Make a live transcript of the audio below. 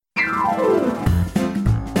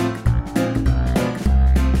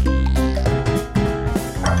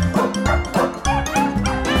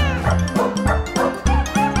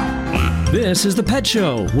This is The Pet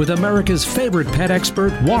Show with America's favorite pet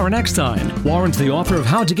expert, Warren Eckstein. Warren's the author of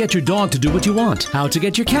How to Get Your Dog to Do What You Want, How to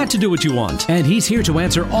Get Your Cat to Do What You Want, and he's here to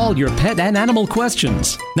answer all your pet and animal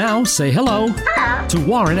questions. Now, say hello to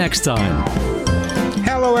Warren Eckstein.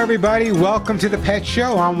 Hello, everybody. Welcome to The Pet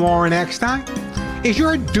Show. I'm Warren Eckstein. Is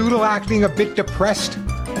your doodle acting a bit depressed?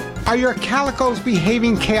 Are your calicos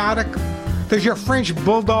behaving chaotic? Does your French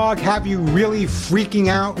bulldog have you really freaking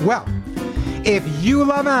out? Well, if you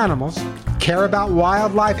love animals, care about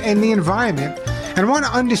wildlife and the environment, and want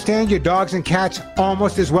to understand your dogs and cats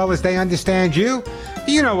almost as well as they understand you,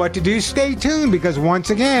 you know what to do. Stay tuned, because once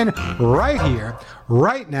again, right here,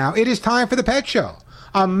 right now, it is time for The Pet Show,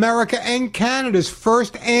 America and Canada's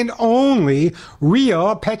first and only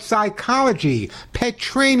real pet psychology, pet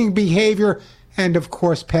training behavior, and of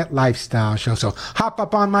course, pet lifestyle show. So hop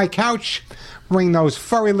up on my couch, bring those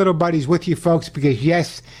furry little buddies with you, folks, because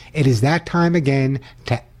yes, it is that time again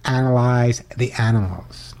to analyze the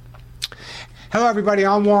animals. Hello, everybody.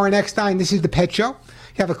 I'm Warren Eckstein. This is The Pet Show.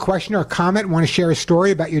 If you have a question or a comment, want to share a story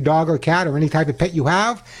about your dog or cat or any type of pet you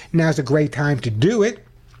have, now's a great time to do it.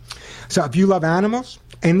 So if you love animals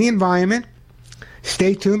and the environment,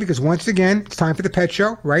 stay tuned, because once again, it's time for The Pet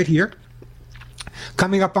Show right here.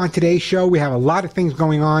 Coming up on today's show, we have a lot of things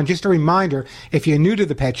going on. Just a reminder, if you're new to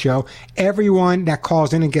The Pet Show, everyone that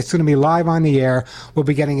calls in and gets to me live on the air will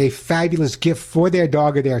be getting a fabulous gift for their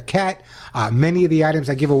dog or their cat. Many of the items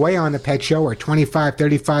I give away on The Pet Show are $25,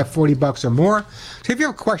 $35, $40 or more. So if you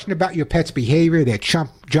have a question about your pet's behavior, they're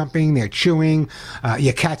jumping, they're chewing,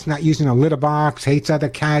 your cat's not using a litter box, hates other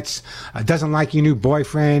cats, doesn't like your new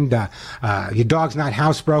boyfriend, your dog's not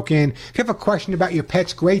housebroken. If you have a question about your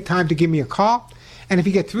pet's, great time to give me a call. And if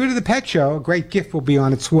you get through to The Pet Show, a great gift will be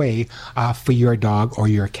on its way for your dog or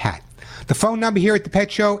your cat. The phone number here at The Pet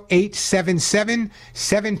Show,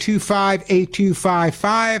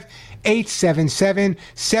 877-725-8255,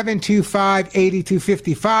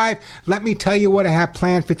 877-725-8255. Let me tell you what I have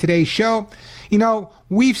planned for today's show. You know,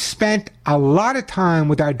 we've spent a lot of time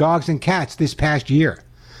with our dogs and cats this past year.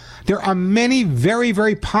 There are many very,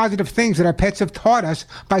 very positive things that our pets have taught us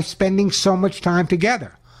by spending so much time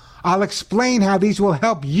together. I'll explain how these will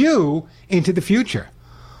help you into the future.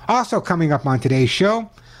 Also coming up on today's show,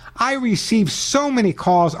 I receive so many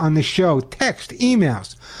calls on the show, text,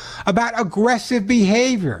 emails, about aggressive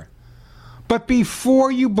behavior. But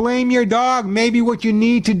before you blame your dog, maybe what you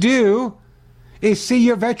need to do is see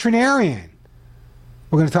your veterinarian.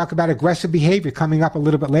 We're going to talk about aggressive behavior coming up a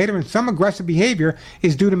little bit later, and some aggressive behavior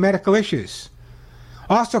is due to medical issues.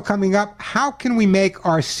 Also coming up, how can we make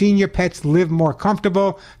our senior pets live more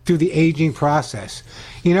comfortable through the aging process?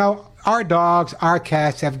 You know, our dogs, our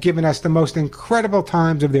cats have given us the most incredible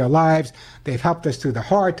times of their lives. They've helped us through the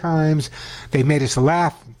hard times. They've made us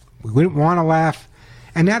laugh. We didn't want to laugh.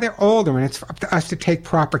 And now they're older, and it's up to us to take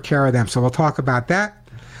proper care of them. So we'll talk about that.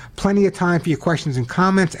 Plenty of time for your questions and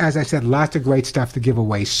comments. As I said, lots of great stuff to give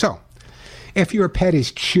away. So if your pet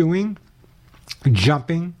is chewing,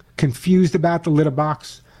 jumping, confused about the litter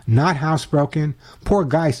box, not housebroken, poor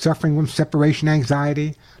guy suffering from separation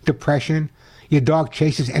anxiety, depression, your dog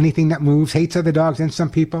chases anything that moves, hates other dogs and some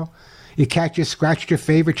people, your cat just scratched your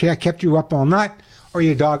favorite chair, kept you up all night, or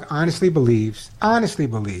your dog honestly believes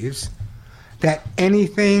that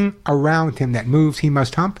anything around him that moves he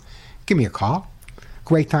must hump, give me a call.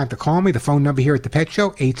 Great time to call me. The phone number here at The Pet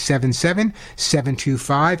Show,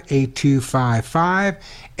 877-725-8255,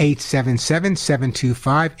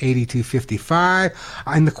 877-725-8255.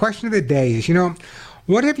 And the question of the day is, you know,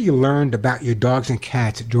 what have you learned about your dogs and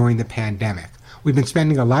cats during the pandemic? We've been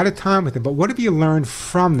spending a lot of time with them, but what have you learned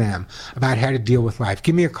from them about how to deal with life?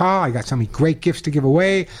 Give me a call. I got some great gifts to give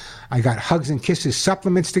away. I got Hugs and Kisses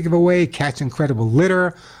supplements to give away, Cat's Incredible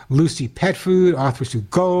Litter, Lucy Pet Food, Arthur's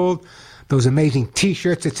Gold, those amazing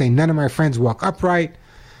T-shirts that say "None of my friends walk upright,"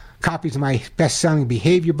 copies of my best-selling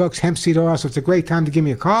behavior books, hemp seed oil. So it's a great time to give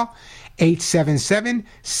me a call,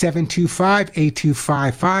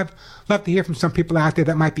 877-725-8255. Love to hear from some people out there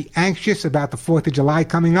that might be anxious about the 4th of July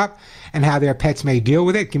coming up and how their pets may deal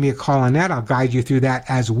with it. Give me a call on that. I'll guide you through that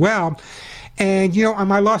as well. And, you know, on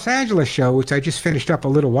my Los Angeles show, which I just finished up a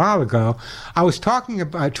little while ago, I was talking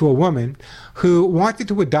to a woman who wanted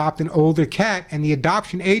to adopt an older cat, and the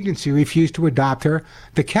adoption agency refused to adopt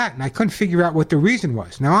the cat. And I couldn't figure out what the reason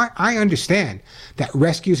was. Now, I understand that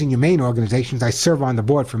rescues and humane organizations, I serve on the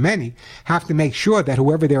board for many, have to make sure that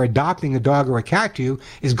whoever they're adopting a dog or a cat to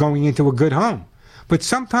is going into a good home. But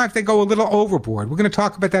sometimes they go a little overboard. We're going to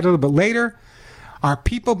talk about that a little bit later. Are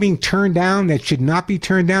people being turned down that should not be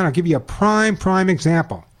turned down? I'll give you a prime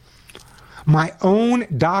example. My own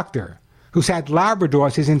doctor, who's had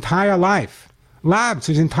Labradors his entire life, labs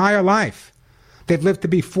his entire life. They've lived to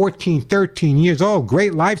be 14, 13 years old.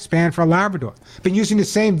 Great lifespan for a Labrador. Been using the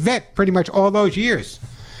same vet pretty much all those years.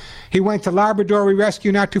 He went to Labrador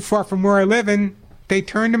Rescue not too far from where I live, and they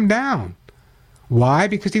turned him down. Why?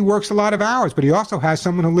 Because he works a lot of hours, but he also has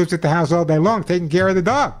someone who lives at the house all day long taking care of the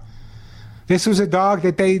dog. This was a dog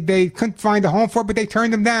that they couldn't find a home for, but they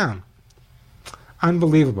turned him down.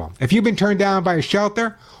 Unbelievable. If you've been turned down by a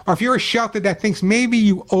shelter, or if you're a shelter that thinks maybe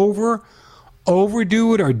you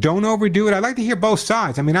overdo it or don't overdo it, I'd like to hear both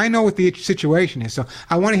sides. I mean, I know what the situation is, so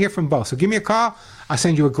I want to hear from both. So give me a call. I'll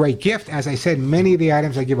send you a great gift. As I said, many of the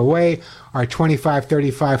items I give away are $25,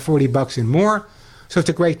 $35, $40 and more. So it's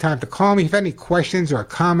a great time to call me. If you have any questions or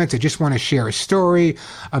comments or just want to share a story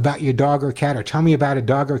about your dog or cat, or tell me about a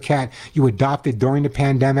dog or cat you adopted during the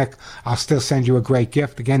pandemic, I'll still send you a great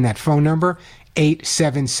gift. Again, that phone number,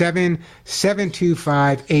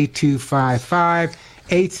 877-725-8255,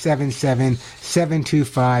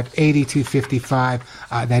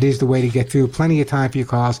 877-725-8255. That is the way to get through. Plenty of time for your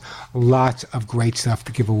calls. Lots of great stuff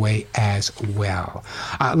to give away as well.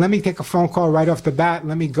 Let me take a phone call right off the bat.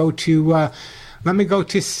 Let me go to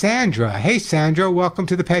Sandra. Hey, Sandra, welcome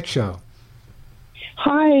to the Pet Show.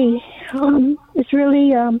 Hi. It's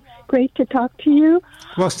really great to talk to you.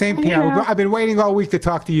 Well, same here. I've been waiting all week to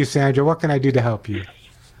talk to you, Sandra. What can I do to help you?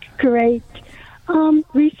 Great.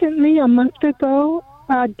 Recently, a month ago,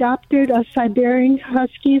 I adopted a Siberian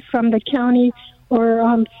Husky from the county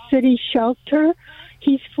or city shelter.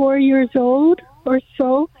 He's 4 years old or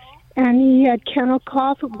so, and he had kennel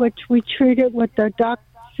cough, which we treated with the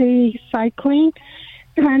doxycycline.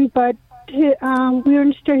 But we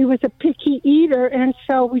understood he was a picky eater, and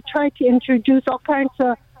so we tried to introduce all kinds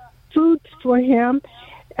of foods for him,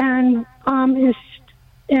 and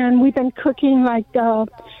we've been cooking like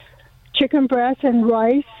chicken breast and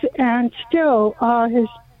rice, and still his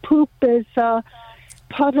poop is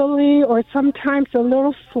puddly or sometimes a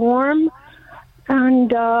little form,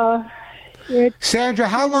 and Sandra,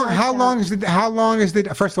 how long is the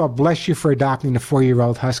first of all, bless you for adopting the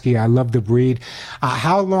 4-year-old Husky. I love the breed.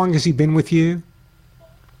 How long has he been with you?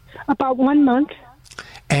 About 1 month.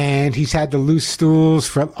 And he's had the loose stools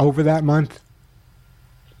for over that month?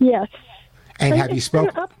 Yes. And have you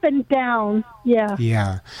spoken up and down? Yeah.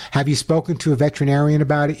 Yeah. Have you spoken to a veterinarian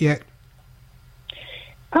about it yet?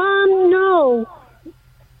 No.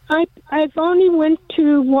 I've only went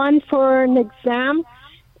to one for an exam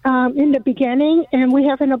in the beginning, and we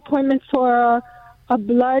have an appointment for a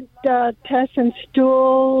blood test and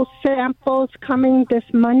stool samples coming this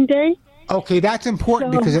Monday. Okay, that's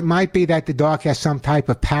important because it might be that the dog has some type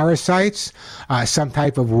of parasites, some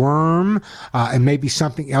type of worm, and maybe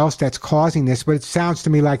something else that's causing this, but it sounds to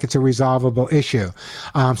me like it's a resolvable issue.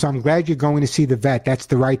 So I'm glad you're going to see the vet. That's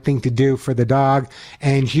the right thing to do for the dog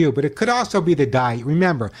and you. But it could also be the diet.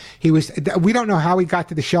 Remember, we don't know how he got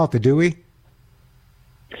to the shelter, do we?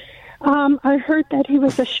 I heard that he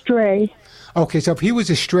was a stray. Okay, so if he was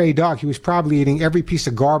a stray dog, he was probably eating every piece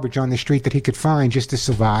of garbage on the street that he could find just to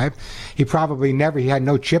survive. He had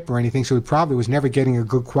no chip or anything, so he probably was never getting a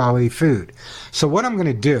good quality food. So what I'm going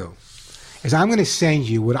to do is I'm going to send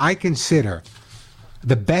you what I consider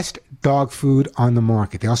the best dog food on the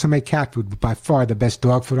market. They also make cat food, but by far the best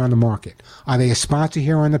dog food on the market. Are they a sponsor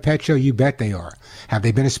here on the Pet Show? You bet they are. Have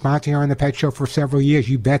they been a sponsor here on the Pet Show for several years?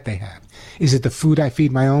 You bet they have. Is it the food I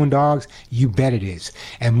feed my own dogs? You bet it is.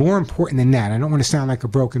 And more important than that, I don't want to sound like a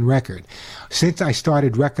broken record. Since I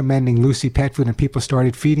started recommending Lucy Pet Food and people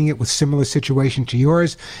started feeding it with similar situation to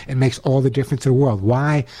yours, it makes all the difference in the world.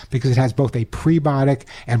 Why? Because it has both a prebiotic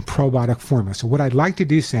and probiotic formula. So what I'd like to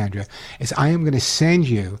do, Sandra, is I am going to send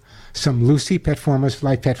you some Lucy Pet Formulas for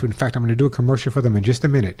Life Pet Food. In fact, I'm going to do a commercial for them in just a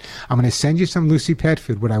minute. I'm going to send you some Lucy Pet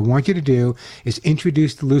Food. What I want you to do is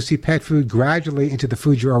introduce the Lucy Pet Food gradually into the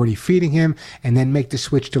food you're already feeding him, and then make the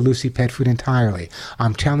switch to Lucy Pet Food entirely.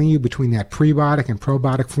 I'm telling you, between that prebiotic and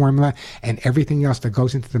probiotic formula and everything else that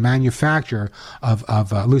goes into the manufacture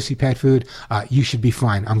of Lucy Pet Food, you should be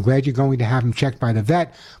fine. I'm glad you're going to have him checked by the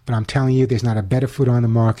vet, but I'm telling you, there's not a better food on the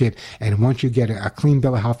market, and once you get a clean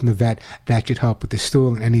bill of health from the vet, that should help with the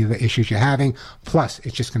stool and any of the issues you're having. Plus,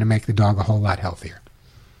 it's just going to make the dog a whole lot healthier.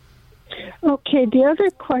 Okay, the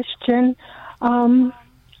other question, I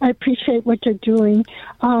appreciate what you're doing.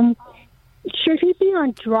 should he be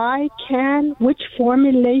on dry, can? Which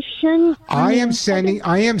formulation? I am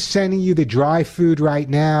sending you the dry food right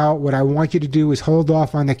now. What I want you to do is hold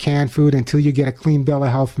off on the canned food until you get a clean bill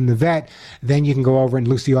of health from the vet. Then you can go over, and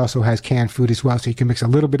Lucy also has canned food as well, so you can mix a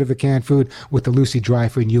little bit of the canned food with the Lucy dry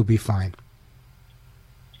food, and you'll be fine.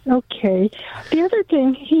 Okay. The other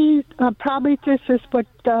thing, he probably this is what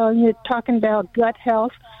you're talking about, gut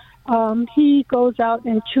health. He goes out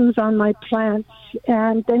and chews on my plants,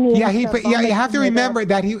 and then you have to remember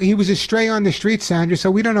that he was a stray on the street, Sandra.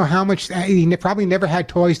 So we don't know how much he probably never had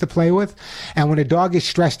toys to play with. And when a dog is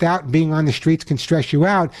stressed out, being on the streets can stress you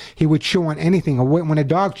out. He would chew on anything. When a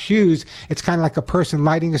dog chews, it's kind of like a person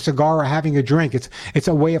lighting a cigar or having a drink. It's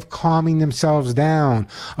a way of calming themselves down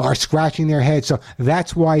or scratching their head. So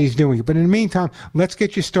that's why he's doing it. But in the meantime, let's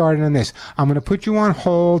get you started on this. I'm going to put you on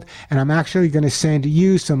hold, and I'm actually going to send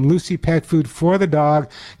you some Lucy pet food for the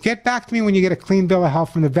dog. Get back to me when you get a clean bill of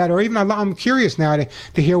health from the vet, or even I'm curious now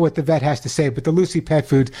to hear what the vet has to say, but the Lucy pet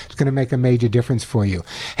food is going to make a major difference for you.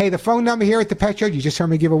 Hey, the phone number here at the Pet Show, you just heard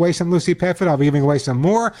me give away some Lucy pet food. I'll be giving away some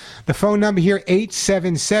more. The phone number here,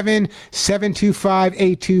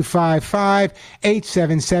 877-725-8255,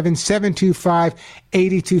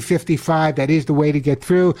 877-725-8255. That is the way to get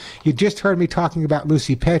through. You just heard me talking about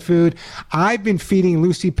Lucy pet food. I've been feeding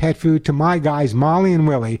Lucy pet food to my guys, Molly and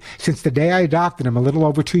Willie, since the day I adopted them a little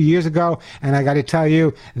over 2 years ago, and I got to tell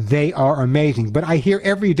you, they are amazing. But I hear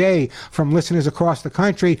every day from listeners across the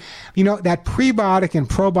country, that prebiotic and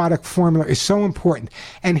probiotic formula is so important.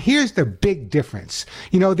 And here's the big difference.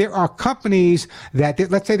 There are companies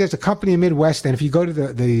let's say there's a company in Midwest, and if you go to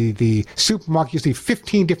the supermarket, you'll see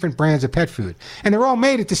 15 different brands of pet food. And they're all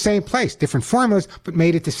made at the same place, different formulas, but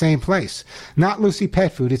made at the same place. Not Lucy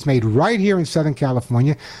Pet Food. It's made right here in Southern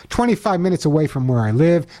California, 25 minutes away from where I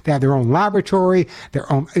live. They have their own laboratory,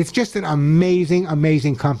 it's just an amazing,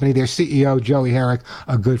 amazing company. Their CEO, Joey Herrick,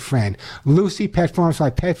 a good friend. Lucy Pet Farms,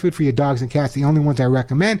 like pet food for your dogs and cats, the only ones I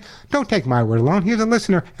recommend. Don't take my word alone. Here's a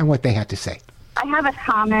listener and what they had to say. I have a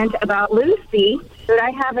comment about Lucy. That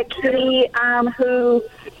I have a kitty who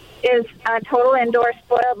is a total indoor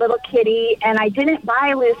spoiled little kitty, and I didn't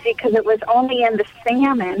buy Lucy because it was only in the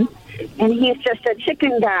salmon, and he's just a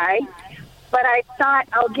chicken guy. But I thought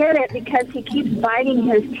I'll get it because he keeps biting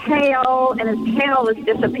his tail, and his tail was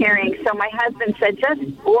disappearing. So my husband said, just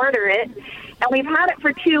order it. And we've had it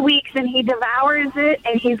for 2 weeks, and he devours it,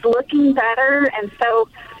 and he's looking better. And so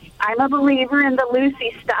I'm a believer in the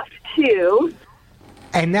Lucy stuff, too.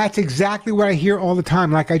 And that's exactly what I hear all the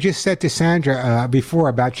time. Like I just said to Sandra before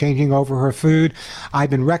about changing over her food, I've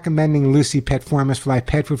been recommending Lucy Pet Formulas for Life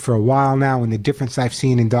pet food for a while now, and the difference I've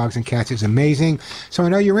seen in dogs and cats is amazing. So I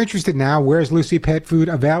know you're interested now. Where's Lucy Pet Food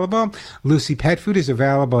available? Lucy Pet Food is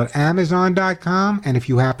available at Amazon.com, and if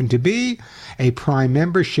you happen to be a Prime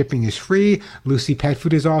member, shipping is free. Lucy Pet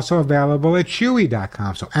Food is also available at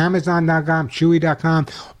Chewy.com. So Amazon.com, Chewy.com,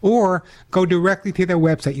 or go directly to their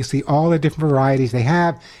website. You'll see all the different varieties they have.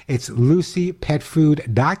 It's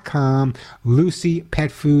LucyPetFood.com,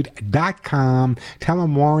 LucyPetFood.com. Tell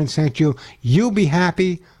them Warren sent you. You'll be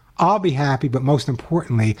happy. I'll be happy, but most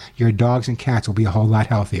importantly, your dogs and cats will be a whole lot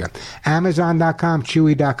healthier. Amazon.com,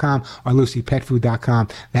 Chewy.com, or LucyPetFood.com.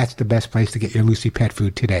 That's the best place to get your Lucy Pet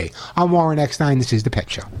Food today. I'm Warren Eckstein. This is The Pet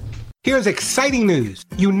Show. Here's exciting news.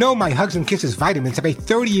 You know my Hugs and Kisses vitamins have a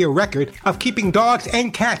 30-year record of keeping dogs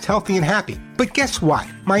and cats healthy and happy. But guess what?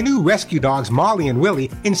 My new rescue dogs, Molly and Willie,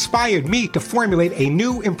 inspired me to formulate a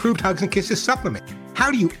new improved Hugs and Kisses supplement. How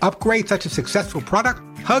do you upgrade such a successful product?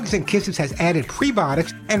 Hugs and Kisses has added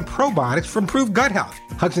prebiotics and probiotics for improved gut health.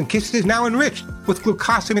 Hugs and Kisses is now enriched with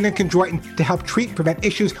glucosamine and chondroitin to help treat and prevent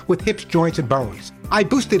issues with hips, joints, and bones. I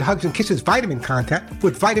boosted Hugs and Kisses vitamin content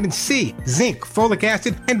with vitamin C, zinc, folic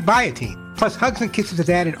acid, and biotin. Plus, Hugs and Kisses has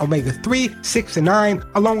added omega-3, 6, and 9,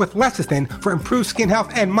 along with lecithin for improved skin health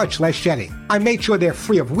and much less shedding. I made sure they're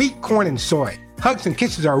free of wheat, corn, and soy. Hugs and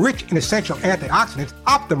Kisses are rich in essential antioxidants,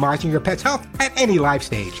 optimizing your pet's health at any life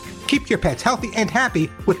stage. Keep your pets healthy and happy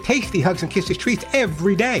with tasty Hugs and Kisses treats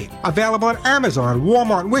every day. Available at Amazon,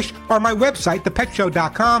 Walmart, Wish, or my website,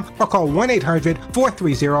 thepetshow.com, or call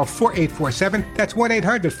 1-800-430-4847. That's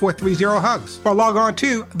 1-800-430-HUGS. Or log on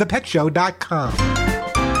to thepetshow.com.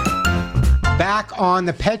 Back on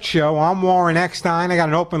the Pet Show. I'm Warren Eckstein. I got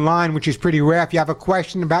an open line, which is pretty rare. If you have a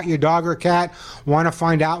question about your dog or cat, want to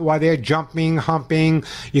find out why they're jumping, humping,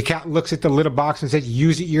 your cat looks at the litter box and says,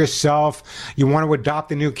 use it yourself. You want to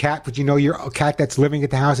adopt a new cat, but you know your cat that's living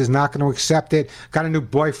at the house is not going to accept it. Got a new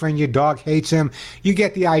boyfriend, your dog hates him. You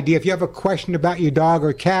get the idea. If you have a question about your dog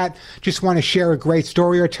or cat, just want to share a great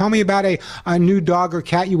story, or tell me about a new dog or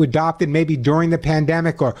cat you adopted maybe during the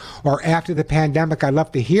pandemic or after the pandemic, I'd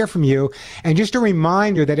love to hear from you. And just a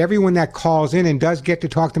reminder that everyone that calls in and does get to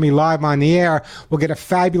talk to me live on the air will get a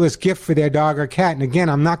fabulous gift for their dog or cat. And again,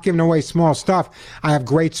 I'm not giving away small stuff. I have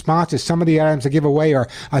great sponsors. Some of the items I give away are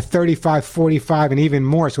 $35, $45, and even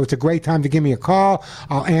more. So it's a great time to give me a call.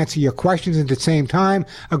 I'll answer your questions at the same time.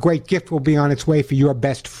 A great gift will be on its way for your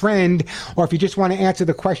best friend. Or if you just want to answer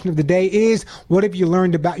the question of the day is, what have you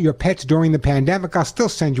learned about your pets during the pandemic? I'll still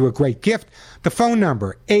send you a great gift. The phone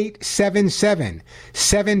number,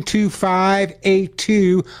 877-725-8255.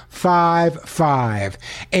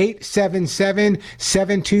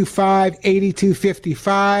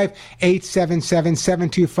 877-725-8255.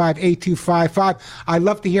 877-725-8255. I'd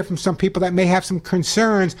love to hear from some people that may have some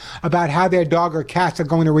concerns about how their dog or cats are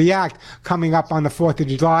going to react coming up on the 4th of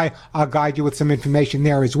July. I'll guide you with some information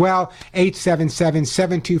there as well.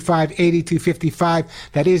 877-725-8255.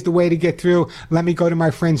 That is the way to get through. Let me go to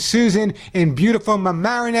my friend Susan in beautiful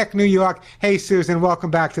Mamaroneck, New York. Hey, Susan,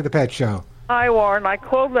 welcome back to the Pet Show. Hi, Warren. I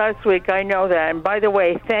called last week. I know that. And by the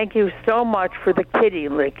way, thank you so much for the kitty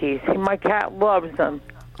lickies. My cat loves them.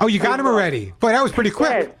 Oh, you got them already? Boy, that was pretty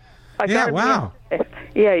quick. Yes. I got them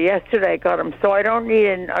yesterday I got them. So I don't need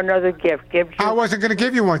another gift. I wasn't going to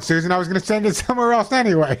give you one, Susan. I was going to send it somewhere else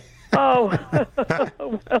anyway. Oh.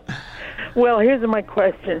 Well, here's my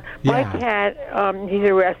question. My cat, he's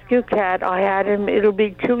a rescue cat. I had him. It'll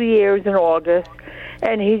be 2 years in August.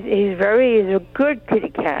 And he's a good kitty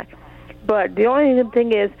cat. But the only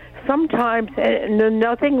thing is, sometimes, and there's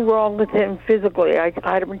nothing wrong with him physically. I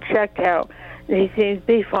had him checked out. And he seems to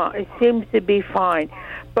be fine. He seems to be fine.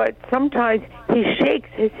 But sometimes he shakes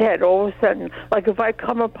his head all of a sudden. Like if I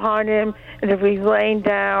come upon him, and if he's lying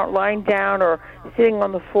down, or sitting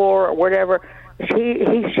on the floor or whatever,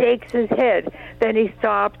 he shakes his head. Then he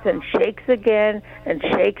stops and shakes again and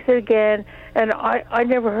shakes again. And I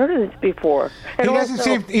never heard of this before. And he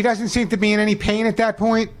doesn't seem to be in any pain at that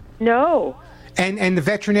point. No. And the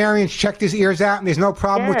veterinarians checked his ears out, and there's no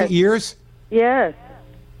problem with the ears. Yes.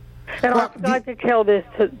 And I forgot to tell this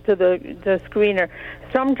to the screener.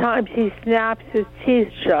 Sometimes he snaps his teeth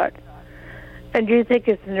shut. And do you think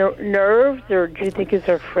it's nerves, or do you think he's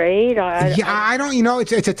afraid? I don't.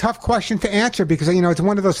 It's a tough question to answer because it's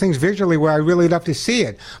one of those things visually where I really love to see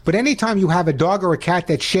it. But anytime you have a dog or a cat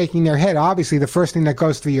that's shaking their head, obviously the first thing that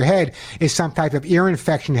goes through your head is some type of ear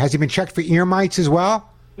infection. Has he been checked for ear mites as well?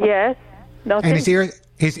 Yes. Nothing. And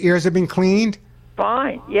his ears have been cleaned?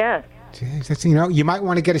 Fine. Yes. You might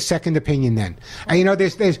want to get a second opinion then. And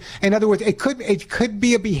there's in other words, it could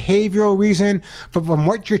be a behavioral reason, but from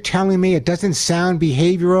what you're telling me, it doesn't sound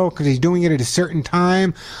behavioral because he's doing it at a certain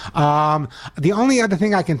time. The only other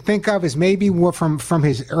thing I can think of is maybe from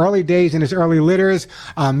his early days and his early litters,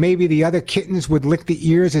 maybe the other kittens would lick the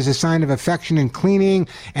ears as a sign of affection and cleaning,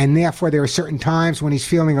 and therefore there are certain times when he's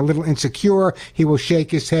feeling a little insecure, he will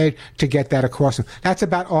shake his head to get that across him. That's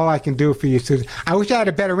about all I can do for you, Susan. I wish I had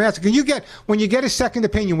a better answer. When you get a second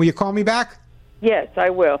opinion, will you call me back? Yes, I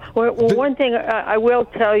will. Well, one thing I will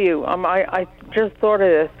tell you, I just thought of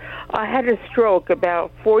this. I had a stroke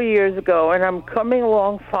about 4 years ago, and I'm coming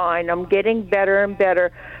along fine. I'm getting better and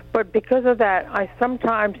better. But because of that, I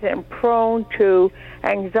sometimes am prone to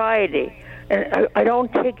anxiety. And I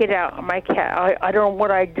don't take it out on my cat. I don't know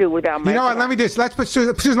what I do without my cat. What? Let me let's put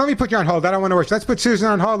Susan, let me put you on hold. I don't want to rush. Let's put Susan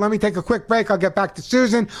on hold. Let me take a quick break. I'll get back to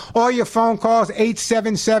Susan. All your phone calls,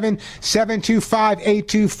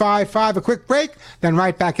 877-725-8255. A quick break, then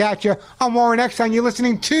right back at you. I'm Warren Eckstein. You're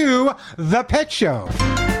listening to The Pet Show.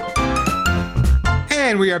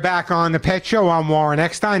 And we are back on The Pet Show. I'm Warren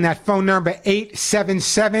Eckstein. That phone number,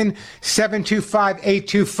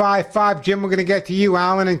 877-725-8255. Jim, we're going to get to you.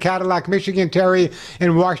 Alan in Cadillac, Michigan. Terry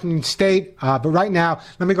in Washington State. But right now,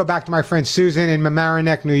 let me go back to my friend Susan in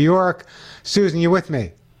Mamaroneck, New York. Susan, you with me?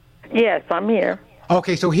 Yes, I'm here.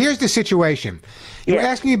 Okay, so here's the situation. You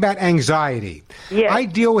asked me about anxiety. Yes. I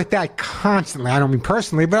deal with that constantly. I don't mean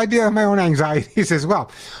personally, but I deal with my own anxieties as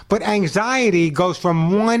well. But anxiety goes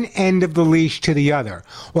from one end of the leash to the other,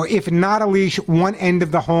 or if not a leash, one end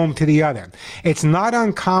of the home to the other. It's not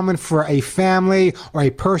uncommon for a family or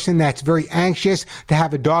a person that's very anxious to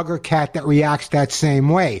have a dog or cat that reacts that same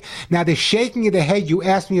way. Now, the shaking of the head you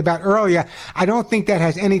asked me about earlier, I don't think that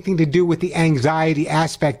has anything to do with the anxiety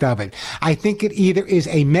aspect of it. I think it either is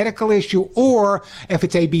a medical issue, or if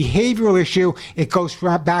it's a behavioral issue, it goes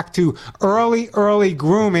back to early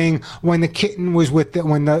grooming when the kitten was with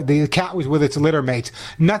when the cat was with its litter mates.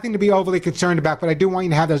 Nothing to be overly concerned about, but I do want you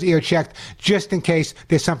to have those ears checked just in case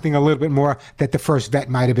there's something a little bit more that the first vet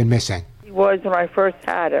might have been missing. He was when I first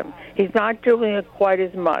had him. He's not doing it quite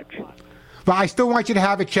as much. But I still want you to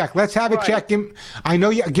have it checked. Let's have it checked. I know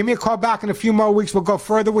you. Give me a call back in a few more weeks. We'll go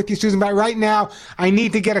further with you, Susan. But right now, I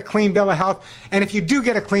need to get a clean bill of health. And if you do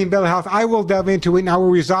get a clean bill of health, I will delve into it and I will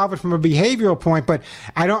resolve it from a behavioral point. But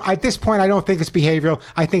I don't. At this point, I don't think it's behavioral.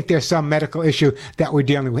 I think there's some medical issue that we're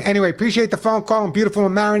dealing with. Anyway, appreciate the phone call. And beautiful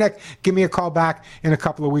in Mamaroneck. Give me a call back in a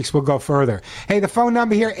couple of weeks. We'll go further. Hey, the phone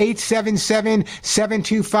number here,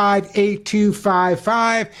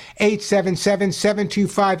 877-725-8255.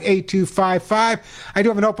 877-725-8255. I do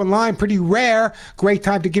have an open line, pretty rare. Great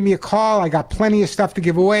time to give me a call. I got plenty of stuff to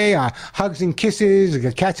give away. Hugs and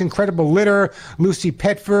kisses, Cat's Incredible Litter, Lucy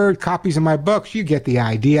Petford, copies of my books. You get the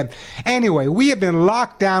idea. Anyway, we have been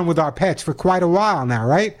locked down with our pets for quite a while now,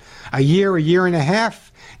 right? A year and a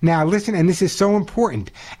half. Now listen, and this is so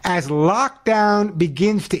important. As lockdown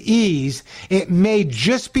begins to ease, it may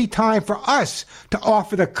just be time for us to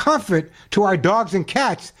offer the comfort to our dogs and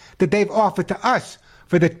cats that they've offered to us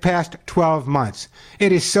for the past 12 months.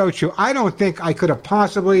 It is so true. I don't think I could have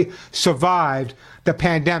possibly survived the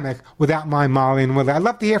pandemic without my Molly and Willie. I'd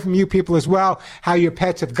love to hear from you people as well, how your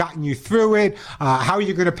pets have gotten you through it, how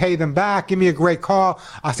you're going to pay them back. Give me a great call.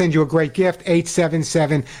 I'll send you a great gift,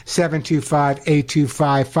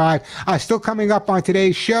 877-725-8255. Still coming up on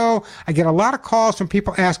today's show, I get a lot of calls from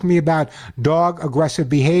people asking me about dog aggressive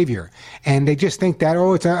behavior. And they just think that,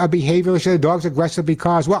 it's a behavioral issue. The dog's aggressive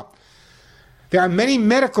because, there are many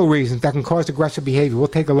medical reasons that can cause aggressive behavior. We'll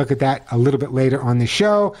take a look at that a little bit later on the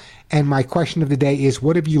show. And my question of the day is,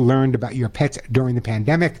 what have you learned about your pets during the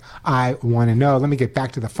pandemic? I want to know. Let me get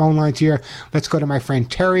back to the phone lines here. Let's go to my friend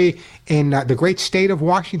Terry in the great state of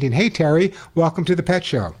Washington. Hey, Terry, welcome to the Pet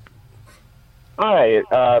Show. Hi.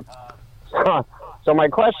 So my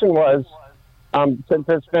question was, since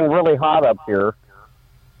it's been really hot up here,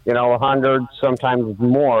 100, sometimes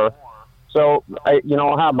more, so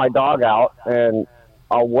I'll have my dog out and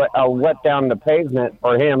I'll wet down the pavement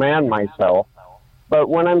for him and myself. But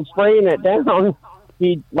when I'm spraying it down,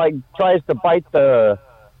 he tries to bite the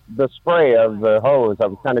spray of the hose. I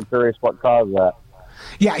was kind of curious what caused that.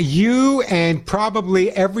 Yeah, you and probably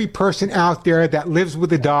every person out there that lives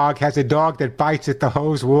with a dog has a dog that bites at the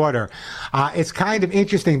hose water. It's kind of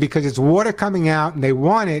interesting because it's water coming out and they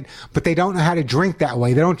want it, but they don't know how to drink that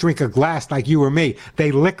way. They don't drink a glass like you or me.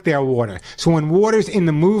 They lick their water. So when water's in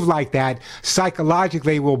the move like that,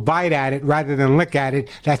 psychologically will bite at it rather than lick at it.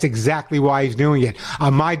 That's exactly why he's doing it.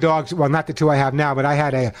 My dogs, well, not the two I have now, but I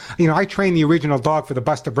had I trained the original dog for the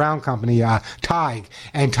Buster Brown Company, Tig.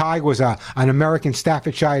 And Tig was an American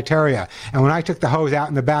Staffordshire Terrier. And when I took the hose out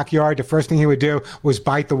in the backyard, the first thing he would do was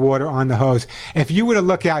bite the water on the hose. If you were to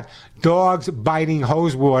look at dogs biting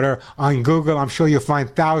hose water on Google, I'm sure you'll find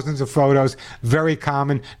thousands of photos. Very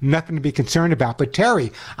common, nothing to be concerned about. But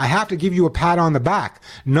Terry, I have to give you a pat on the back.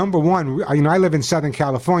 Number one, I live in Southern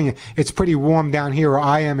California. It's pretty warm down here where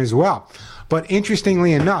I am as well. But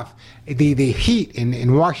interestingly enough, the heat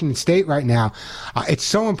in Washington State right now, it's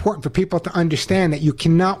so important for people to understand that you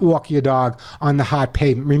cannot walk your dog on the hot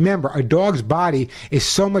pavement. Remember, a dog's body is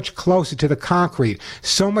so much closer to the concrete,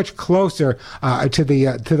 so much closer to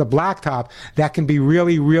the blacktop that can be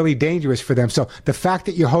really, really dangerous for them. So the fact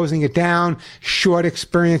that you're hosing it down, short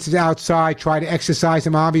experiences outside, try to exercise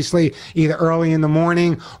them obviously either early in the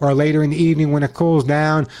morning or later in the evening when it cools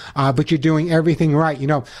down, but you're doing everything right.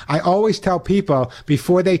 I always tell people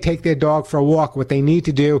before they take their dog for a walk, what they need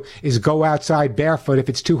to do is go outside barefoot. If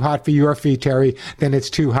it's too hot for your feet, Terry, then it's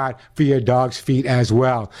too hot for your dog's feet as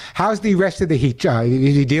well. How's the rest of the heat?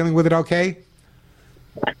 Is he dealing with it okay?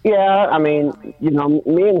 Yeah, I mean,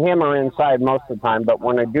 me and him are inside most of the time, but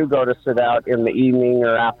when I do go to sit out in the evening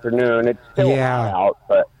or afternoon, it's still hot out.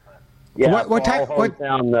 But yeah, what type? What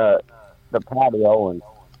down the patio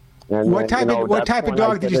and what type of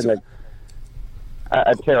dog did you?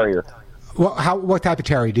 A terrier. Well, what type of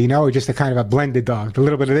terrier? Do you know? Or just a kind of a blended dog? A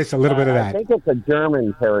little bit of this, a little bit of that? I think it's a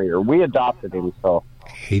German Terrier. We adopted him, so.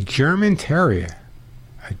 A German Terrier.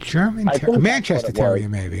 A Manchester Terrier,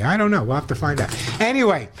 maybe. I don't know. We'll have to find out.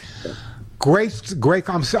 Anyway, great.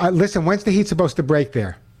 Listen, when's the heat supposed to break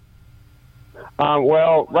there?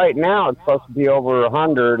 Well, right now it's supposed to be over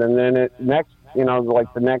 100, and then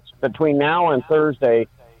between now and Thursday,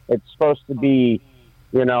 it's supposed to be,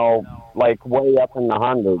 like way up in the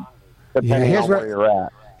hundreds, depending on where you're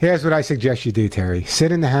at. Here's what I suggest you do, Terry.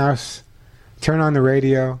 Sit in the house, turn on the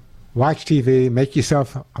radio, watch TV, make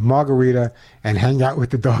yourself a margarita, and hang out with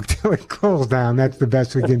the dog till it cools down. That's the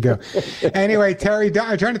best we can do. Anyway, Terry,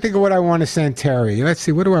 I'm trying to think of what I want to send Terry. Let's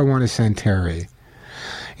see, what do I want to send Terry?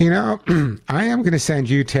 I am going to send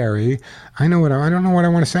you, Terry. I don't know what I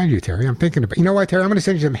want to send you, Terry. I'm thinking about. You know what, Terry? I'm going to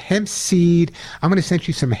send you some hemp seed. I'm going to send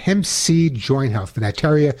you some hemp seed joint health for that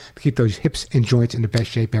terrier to keep those hips and joints in the best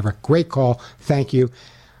shape ever. Great call. Thank you.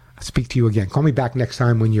 I'll speak to you again. Call me back next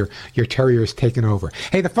time when your terrier is taken over.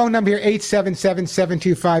 Hey, the phone number here,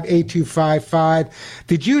 877-725-8255.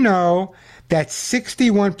 Did you know that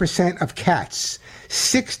 61% of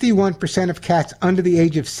cats under the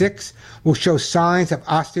age of 6 will show signs of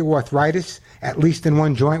osteoarthritis, at least in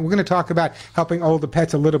one joint? We're going to talk about helping older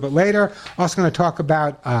pets a little bit later. Also going to talk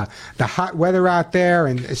about the hot weather out there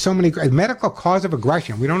and so many medical cause of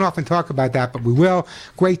aggression. We don't often talk about that, but we will.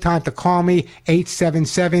 Great time to call me,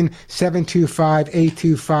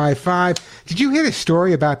 877-725-8255. Did you hear the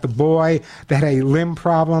story about the boy that had a limb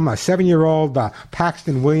problem? A 7-year-old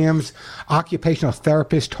Paxton Williams, occupational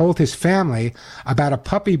therapist, told his family about a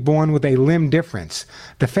puppy born with a limb difference.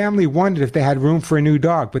 The family wondered if they had room for a new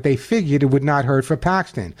dog, but they figured it would not hurt for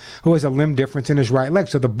Paxton, who has a limb difference in his right leg.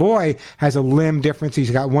 So the boy has a limb difference.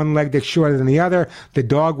 He's got one leg that's shorter than the other. The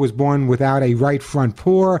dog was born without a right front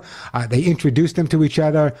paw. They introduced them to each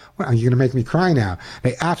other. Well, you're going to make me cry now.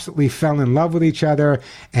 They absolutely fell in love with each other,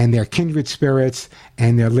 and they're kindred spirits,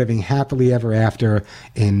 and they're living happily ever after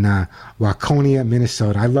in Waconia,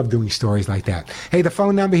 Minnesota. I love doing stories like that. Hey, the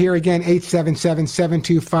phone number here again,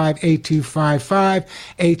 877-725-8255,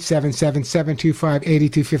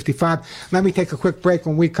 877-725-8255. Let me take a quick break.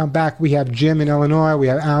 When we come back, we have Jim in Illinois. We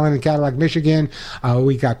have Alan in Cadillac, Michigan.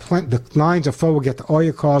 We got the lines are full. We'll get to all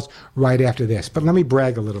your calls right after this. But let me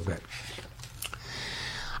brag a little bit.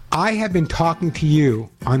 I have been talking to you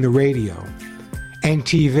on the radio and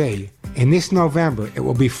TV. In this November, it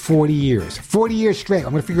will be 40 years. 40 years straight.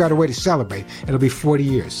 I'm going to figure out a way to celebrate. It'll be 40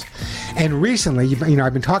 years. And recently,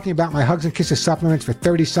 I've been talking about my Hugs and Kisses supplements for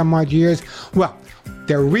 30-some-odd years. Well,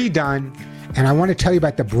 they're redone, and I want to tell you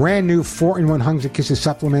about the brand new 4-in-1 Hugs and Kisses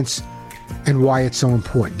supplements and why it's so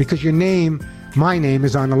important. Because my name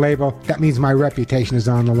is on the label. That means my reputation is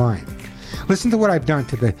on the line. Listen to what I've done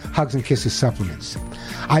to the Hugs and Kisses supplements.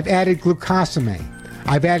 I've added glucosamine.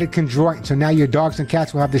 I've added chondroitin, so now your dogs and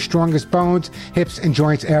cats will have the strongest bones, hips, and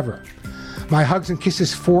joints ever. My Hugs and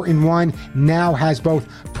Kisses 4-in-1 now has both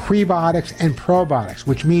prebiotics and probiotics,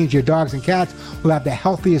 which means your dogs and cats will have the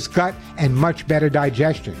healthiest gut and much better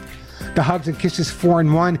digestion. The Hugs and Kisses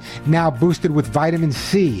 4-in-1 now boosted with vitamin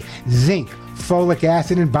C, zinc, folic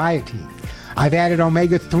acid, and biotin. I've added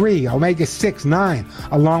omega-3, omega-6, 9,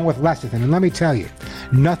 along with lecithin. And let me tell you,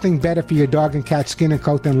 nothing better for your dog and cat skin and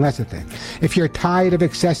coat than lecithin. If you're tired of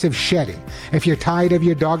excessive shedding, if you're tired of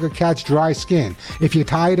your dog or cat's dry skin, if you're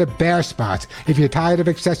tired of bare spots, if you're tired of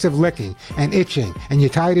excessive licking and itching, and you're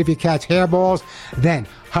tired of your cat's hairballs, then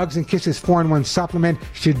Hugs and Kisses 4-in-1 supplement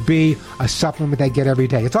should be a supplement they get every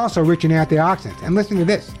day. It's also rich in antioxidants. And listen to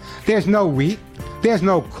this. There's no wheat. There's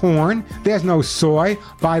no corn. There's no soy.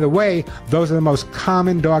 By the way, those are the most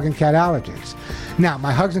common dog and cat allergens. Now,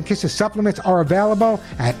 my Hugs and Kisses supplements are available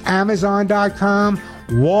at Amazon.com,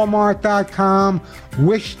 Walmart.com,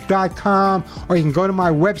 Wish.com, or you can go to my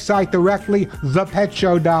website directly,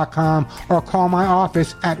 thepetshow.com, or call my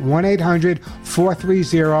office at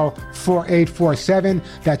 1-800-430-4847.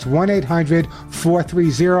 That's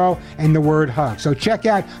 1-800-430 and the word hug. So check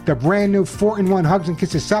out the brand new 4-in-1 Hugs and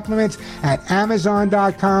Kisses supplements at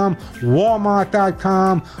Amazon.com,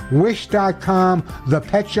 Walmart.com, Wish.com,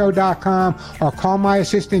 thepetshow.com, or call my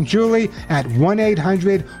assistant Julie at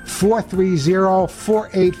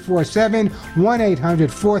 1-800-430-4847, 1-800-430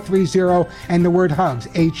 and the word hugs,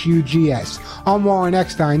 Hugs. I'm Warren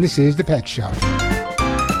Eckstein. This is The Pet Show.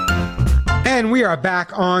 And we are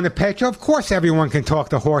back on The Pet Show. Of course, everyone can talk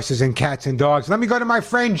to horses and cats and dogs. Let me go to my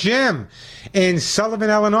friend Jim in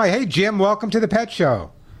Sullivan, Illinois. Hey, Jim, welcome to The Pet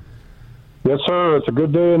Show. Yes, sir. It's a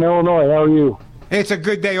good day in Illinois. How are you? It's a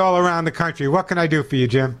good day all around the country. What can I do for you,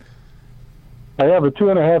 Jim? I have a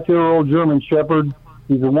 2.5-year-old German Shepherd.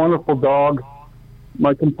 He's a wonderful dog.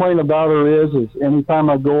 My complaint about her is anytime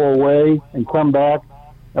I go away and come back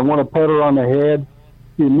and want to pet her on the head,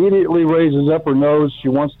 she immediately raises up her nose. She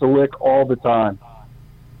wants to lick all the time.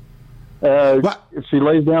 If she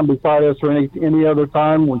lays down beside us or any other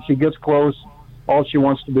time, when she gets close, all she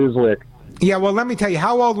wants to do is lick. Yeah, well, let me tell you,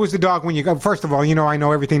 how old was the dog when you got? First of all, I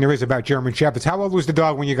know everything there is about German Shepherds. How old was the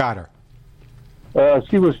dog when you got her?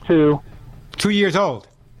 She was 2. 2 years old.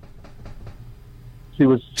 She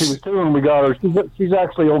was 2 when we got her. She's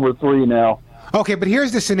actually over 3 now. Okay, but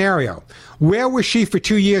here's the scenario. Where was she for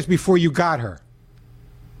 2 years before you got her?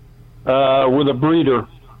 With a breeder.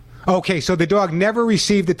 Okay, so the dog never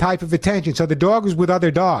received the type of attention. So the dog was with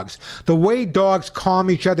other dogs. The way dogs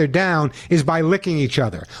calm each other down is by licking each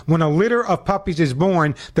other. When a litter of puppies is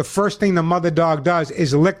born, the first thing the mother dog does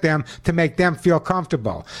is lick them to make them feel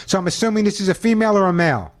comfortable. So I'm assuming this is a female or a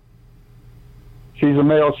male? She's a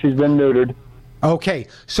male. She's been neutered. Okay,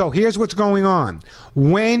 so here's what's going on.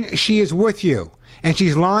 When she is with you, and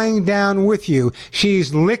she's lying down with you,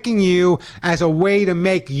 she's licking you as a way to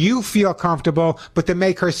make you feel comfortable, but to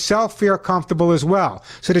make herself feel comfortable as well.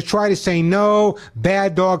 So to try to say no,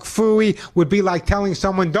 bad dog, phooey, would be like telling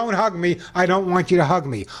someone, don't hug me, I don't want you to hug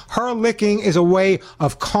me. Her licking is a way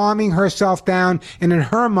of calming herself down and in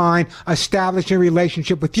her mind, establishing a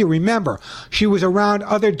relationship with you. Remember, she was around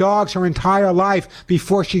other dogs her entire life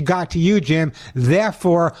before she got to you, Jim.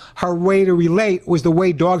 Therefore, her way to relate was the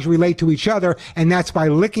way dogs relate to each other, and that's by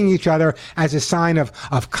licking each other as a sign of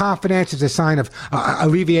confidence, as a sign of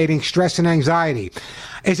alleviating stress and anxiety.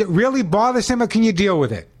 Is it really bothersome, or can you deal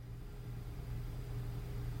with it?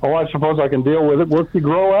 Oh, I suppose I can deal with it once you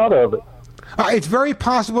grow out of it. It's very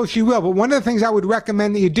possible she will, but one of the things I would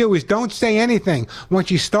recommend that you do is don't say anything. When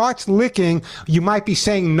she starts licking, you might be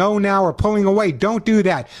saying no now or pulling away. Don't do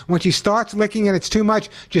that. When she starts licking and it's too much,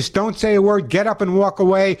 just don't say a word. Get up and walk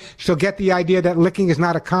away. She'll get the idea that licking is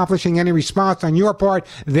not accomplishing any response on your part.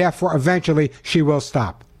 Therefore, eventually, she will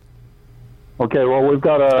stop. Okay, well, we've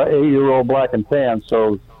got a 8-year-old black and tan,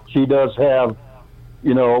 so she does have,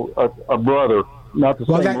 a brother. Not the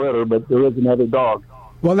same litter, but there is another dog.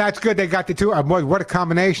 Well, that's good. They got the two. What a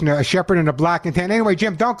combination, a shepherd and a black and tan. Anyway,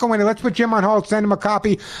 Jim, don't go in. Let's put Jim on hold. Send him a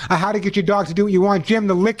copy of How to Get Your Dog to Do What You Want. Jim,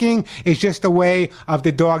 the licking is just a way of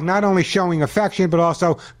the dog not only showing affection, but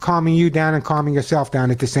also calming you down and calming yourself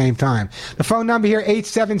down at the same time. The phone number here,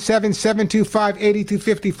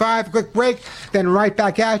 877-725-8255. Quick break, then right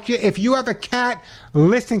back at you. If you have a cat,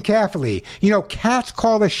 listen carefully. Cats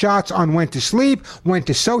call the shots on when to sleep, when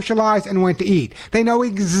to socialize, and when to eat. They know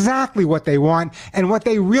exactly what they want, and what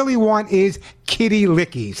they really want is Kitty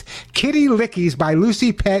Lickies. Kitty Lickies by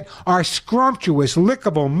Lucy Pet are scrumptious,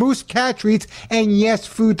 lickable mousse cat treats and, yes,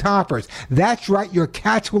 food toppers. That's right, your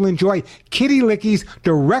cats will enjoy Kitty Lickies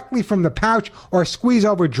directly from the pouch or squeeze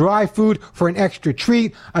over dry food for an extra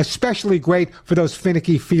treat, especially great for those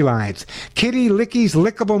finicky felines. Kitty Lickies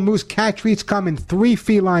lickable mousse cat treats come in 3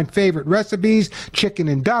 feline favorite recipes: chicken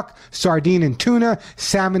and duck, sardine and tuna,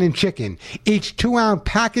 salmon and chicken. Each 2-ounce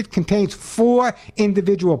packet contains 4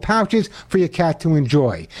 individual pouches for your cat to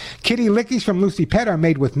enjoy. Kitty Lickies from Lucy Pet are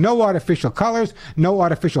made with no artificial colors, no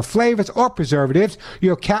artificial flavors or preservatives.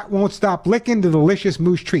 Your cat won't stop licking the delicious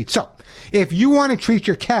mousse treat. So, if you want to treat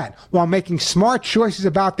your cat while making smart choices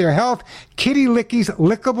about their health, Kitty Lickies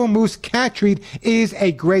Lickable Mousse Cat Treat is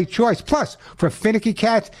a great choice. Plus, for finicky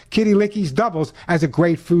cats, Kitty Lickies doubles as a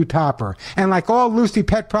great food topper. And like all Lucy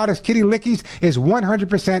Pet products, Kitty Lickies is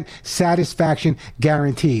 100% satisfaction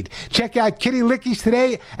guaranteed. Check out Kitty Lickies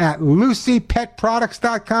today at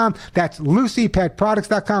LucyPetProducts.com. That's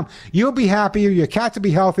LucyPetProducts.com. You'll be happier, your cats will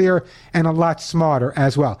be healthier, and a lot smarter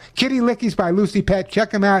as well. Kitty Lickies by Lucy Pet. Check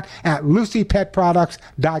them out at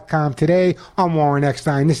LucyPetProducts.com today. I'm Warren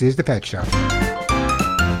Eckstein. This is The Pet Show.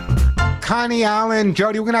 Connie, Allen,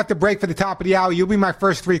 Jody, we're going to have to break for the top of the hour. You'll be my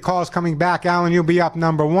first 3 calls coming back. Allen, you'll be up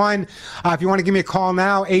number 1. If you want to give me a call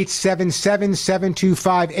now,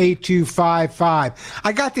 877-725-8255.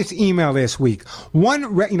 I got this email this week. A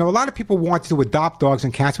lot of people want to adopt dogs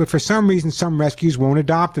and cats, but for some reason, some rescues won't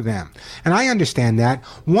adopt them. And I understand that.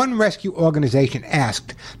 One rescue organization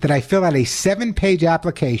asked that I fill out a 7-page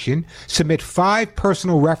application, submit 5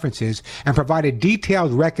 personal references, and provide a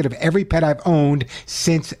detailed record of every pet I've owned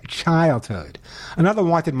since childhood. childhood. Another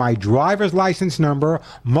wanted my driver's license number,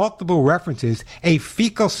 multiple references, a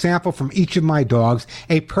fecal sample from each of my dogs,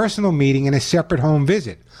 a personal meeting, and a separate home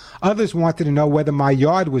visit. Others wanted to know whether my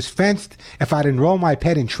yard was fenced, if I'd enroll my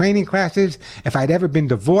pet in training classes, if I'd ever been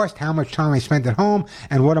divorced, how much time I spent at home,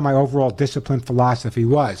 and what my overall discipline philosophy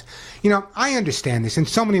was. You know, I understand this, and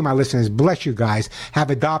so many of my listeners, bless you guys,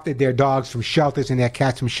 have adopted their dogs from shelters and their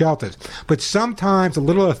cats from shelters. But sometimes a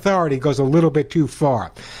little authority goes a little bit too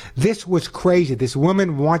far. This was crazy. This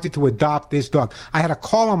woman wanted to adopt this dog. I had a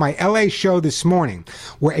call on my LA show this morning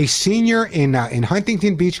where a senior in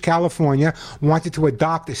Huntington Beach, California, wanted to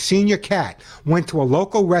adopt a senior cat, went to a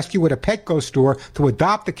local rescue at a Petco store to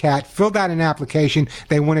adopt the cat, filled out an application,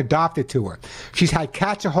 they wouldn't adopt it to her. She's had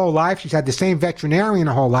cats her whole life. She's had the same veterinarian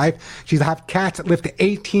her whole life. She's had cats that live to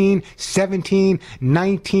 18, 17,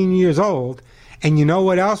 19 years old. And you know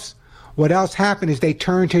what else? What else happened is they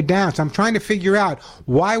turned her down. So I'm trying to figure out,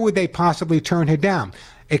 why would they possibly turn her down?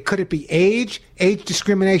 Could it be age? Age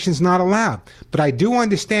discrimination is not allowed. But I do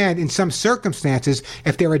understand in some circumstances,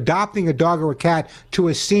 if they're adopting a dog or a cat to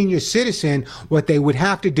a senior citizen, what they would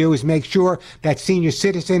have to do is make sure that senior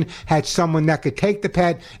citizen had someone that could take the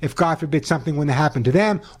pet if, God forbid, something were to happen to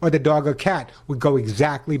them, or the dog or cat would go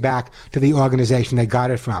exactly back to the organization they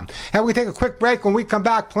got it from. And we take a quick break. When we come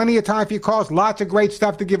back, plenty of time for your calls. Lots of great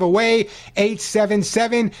stuff to give away.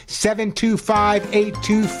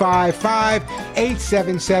 877-725-8255.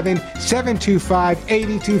 877-725-8255.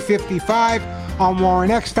 I'm Warren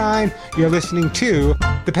Eckstein. You're listening to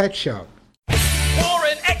The Pet Show.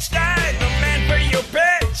 Warren Eckstein, the man for your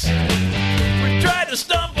pets. We tried to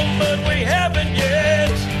stumble, but we haven't yet.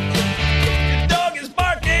 Your dog is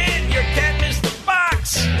barking, your cat missed the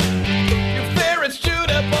box. Your ferret's chewed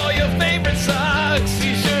up all your favorite socks.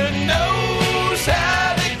 He sure knows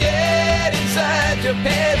how to get inside your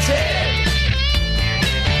pet's head.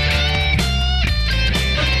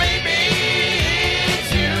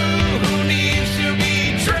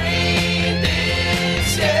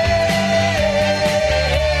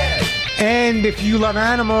 And if you love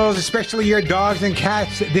animals, especially your dogs and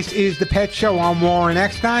cats, this is The Pet Show. I'm Warren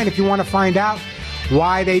Eckstein. If you want to find out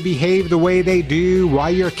why they behave the way they do, why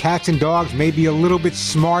your cats and dogs may be a little bit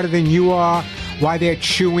smarter than you are, why they're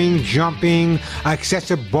chewing, jumping,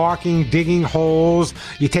 excessive barking, digging holes.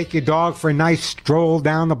 You take your dog for a nice stroll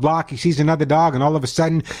down the block. He sees another dog, and all of a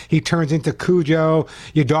sudden, he turns into Cujo.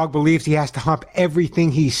 Your dog believes he has to hump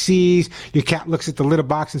everything he sees. Your cat looks at the litter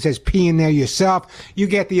box and says, pee in there yourself. You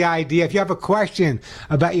get the idea. If you have a question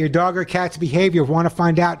about your dog or cat's behavior, want to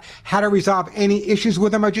find out how to resolve any issues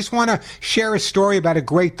with them, or just want to share a story about a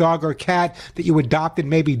great dog or cat that you adopted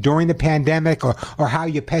maybe during the pandemic, or how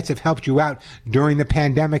your pets have helped you out during the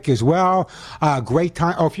pandemic as well. Great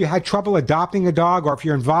time. Or if you had trouble adopting a dog, or if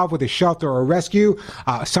you're involved with a shelter or a rescue,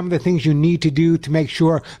 some of the things you need to do to make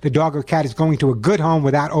sure the dog or cat is going to a good home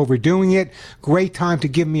without overdoing it. Great time to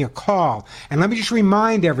give me a call. And let me just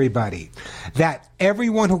remind everybody that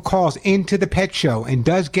everyone who calls into the Pet Show and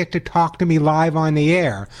does get to talk to me live on the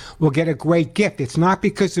air will get a great gift. It's not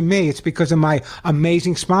because of me. It's because of my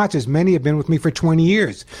amazing sponsors. Many have been with me for 20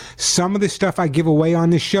 years. Some of the stuff I give away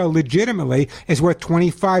on this show legitimately is worth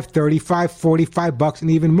 $25, $35, $45,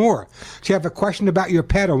 and even more. So you have a question about your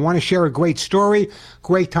pet or want to share a great story,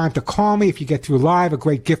 great time to call me. If you get through live, a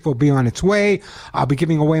great gift will be on its way. I'll be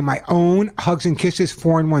giving away my own Hugs and Kisses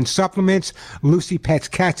 4-in-1 supplements, Lucy Pet's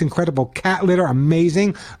Cat's Incredible Cat Litter,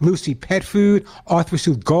 amazing, Lucy Pet Food,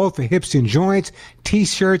 Arthrosuit Gold for hips and joints,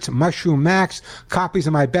 T-shirts, Mushroom Max, copies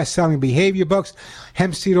of my best-selling behavior books,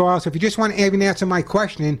 hemp seed oil. So if you just want to even answer my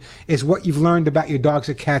question, is what you've learned about your dogs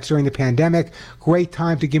or cats during the pandemic, great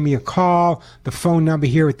time to give me a call. The phone number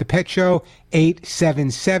here at the Pet Show,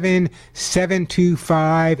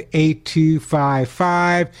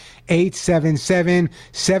 877-725-8255,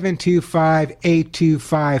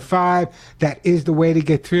 877-725-8255. That is the way to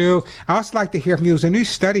get through. I also like to hear from you. There's a new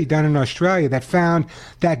study done in Australia that found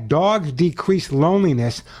that dogs decrease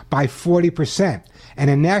loneliness by 40%. And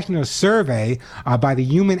a national survey by the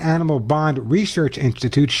Human Animal Bond Research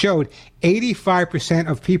Institute showed 85%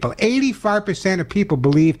 of people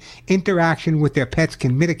believe interaction with their pets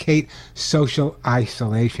can mitigate social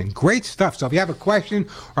isolation. Great stuff. So if you have a question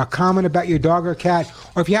or a comment about your dog or cat,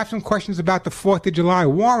 or if you have some some questions about the 4th of July.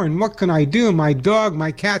 Warren, what can I do? My dog,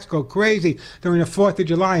 my cats go crazy during the 4th of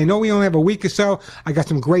July. I know we only have a week or so. I got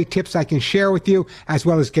some great tips I can share with you, as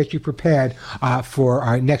well as get you prepared for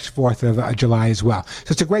our next 4th of July as well.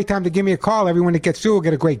 So it's a great time to give me a call. Everyone that gets through will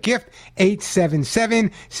get a great gift.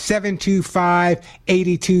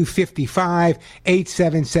 877-725-8255.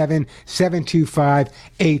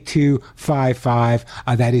 877-725-8255.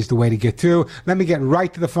 That is the way to get through. Let me get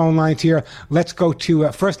right to the phone lines here. Let's go to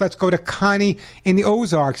let's go to Connie in the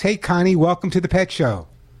Ozarks. Hey, Connie, welcome to the Pet Show.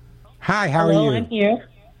 Hi, how are you? I'm here.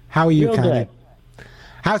 How are you, Real Connie? good.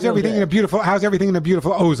 How's everything in the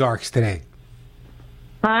beautiful Ozarks today?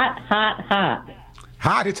 Hot, hot, hot.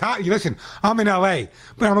 Hot, it's hot. Listen, I'm in LA,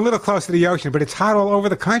 but I'm a little close to the ocean, but it's hot all over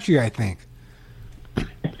the country, I think.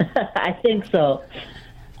 I think so.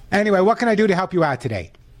 Anyway, what can I do to help you out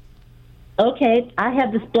today? Okay, I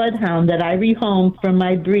have this bloodhound that I rehomed from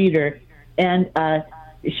my breeder, and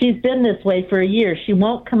she's been this way for a year. She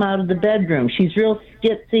won't come out of the bedroom. She's real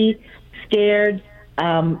skitsy, scared.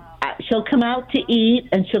 She'll come out to eat,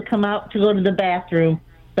 and she'll come out to go to the bathroom,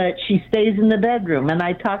 but she stays in the bedroom. And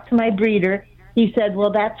I talked to my breeder. He said,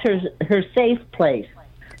 well, that's her safe place.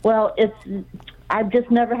 Well, I've just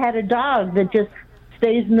never had a dog that just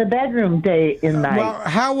stays in the bedroom day and night. Well,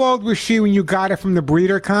 how old was she when you got her from the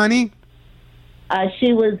breeder, Connie?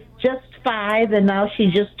 She was just 5, and now she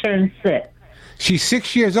just turned 6. She's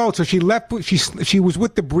 6 years old, so she was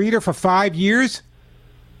with the breeder for 5 years?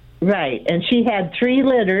 Right, and she had 3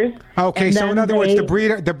 litters. Okay, so in other words,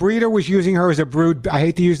 the breeder was using her as a brood. I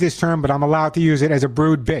hate to use this term, but I'm allowed to use it as a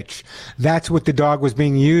brood bitch. That's what the dog was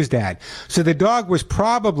being used at. So the dog was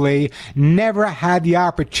probably never had the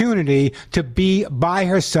opportunity to be by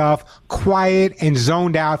herself, quiet and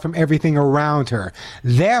zoned out from everything around her.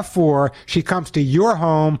 Therefore, she comes to your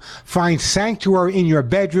home, finds sanctuary in your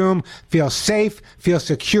bedroom, feels safe, feels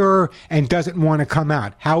secure, and doesn't want to come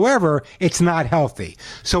out. However, it's not healthy.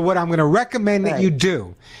 So what I'm going to recommend that you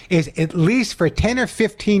do is at least for 10 or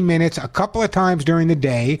 15 minutes, a couple of times during the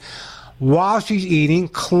day, while she's eating,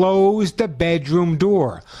 close the bedroom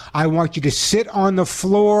door. I want you to sit on the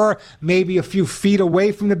floor, maybe a few feet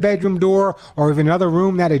away from the bedroom door, or even another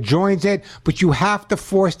room that adjoins it, but you have to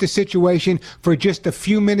force the situation for just a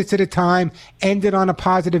few minutes at a time, end it on a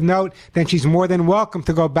positive note, then she's more than welcome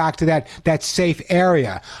to go back to that safe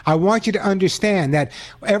area. I want you to understand that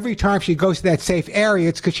every time she goes to that safe area,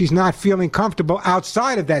 it's because she's not feeling comfortable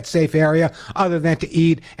outside of that safe area other than to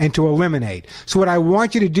eat and to eliminate. So what I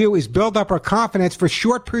want you to do is build up her confidence for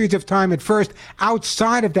short periods of time at first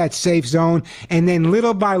outside of that safe zone, and then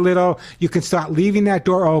little by little you can start leaving that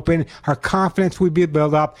door open. Her confidence will be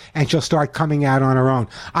built up and she'll start coming out on her own.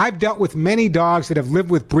 I've dealt with many dogs that have lived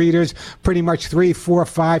with breeders pretty much 3, 4,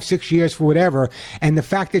 5, 6 years for whatever, and the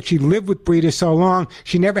fact that she lived with breeders so long,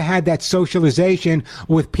 she never had that socialization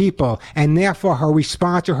with people, and therefore her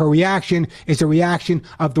response or her reaction is a reaction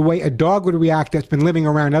of the way a dog would react that's been living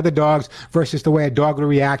around other dogs versus the way a dog would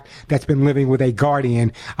react that's been living with a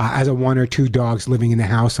guardian as a 1 or 2 dogs living in the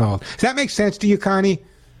household. Does that make sense to you, Connie?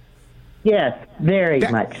 Yes, very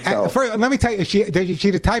much so. First, let me tell you, is she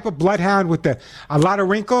the type of bloodhound with a lot of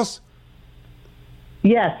wrinkles?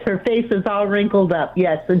 Yes, her face is all wrinkled up,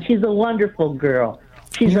 yes, and she's a wonderful girl.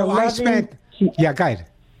 She's go ahead. Go ahead.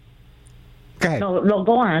 No,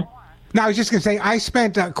 go on. No, I was just going to say, I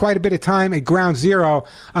spent quite a bit of time at Ground Zero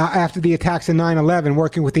after the attacks of 9/11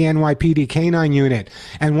 working with the NYPD Canine Unit.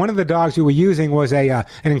 And one of the dogs we were using was an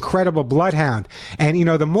incredible bloodhound. And, you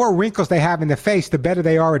know, the more wrinkles they have in the face, the better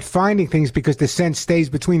they are at finding things because the scent stays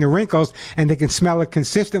between the wrinkles and they can smell it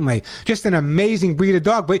consistently. Just an amazing breed of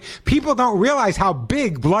dog. But people don't realize how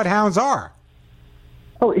big bloodhounds are.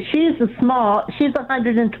 Oh, she's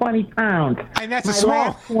 120 pounds. And that's a small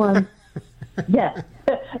last one. Yeah.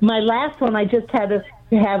 My last one, I just had to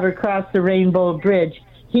have her cross the Rainbow Bridge.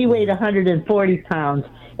 He weighed 140 pounds,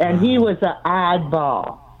 and he was an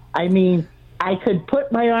oddball. I mean, I could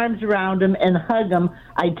put my arms around him and hug him.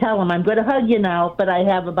 I'd tell him, I'm going to hug you now, but I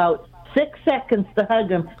have about 6 seconds to hug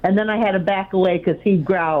him, and then I had to back away because he'd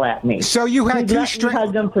growl at me. So you had two strange...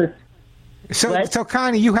 hug him for... So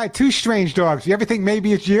Connie, you had 2 strange dogs. You ever think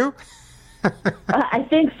maybe it's you? I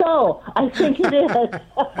think so. I think it is.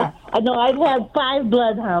 I know I've had 5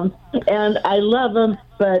 bloodhounds, and I love them.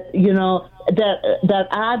 But you know that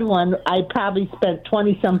odd one, I probably spent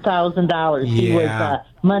 $20-some thousand. Yeah. He was a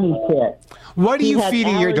money pit. What are you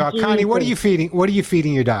feeding your dog, Connie? What are you feeding? What are you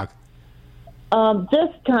feeding your dog? This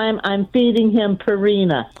time I'm feeding him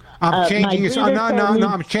Purina. I'm changing his. No.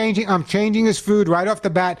 I'm changing his food right off the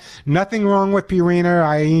bat. Nothing wrong with Purina.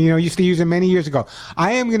 I used to use it many years ago.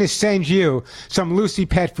 I am going to send you some Lucy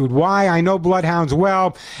pet food. Why? I know bloodhounds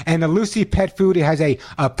well, and the Lucy pet food, it has a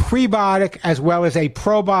prebiotic as well as a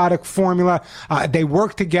probiotic formula. They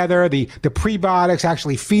work together. The prebiotics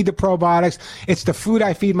actually feed the probiotics. It's the food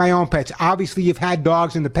I feed my own pets. Obviously, you've had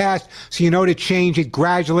dogs in the past, so you know to change it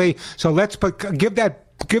gradually. So let's give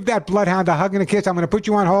that bloodhound a hug and a kiss. I'm going to put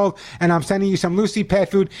you on hold, and I'm sending you some Lucy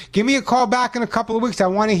pet food. Give me a call back in a couple of weeks. I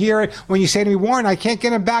want to hear it when you say to me, Warren, I can't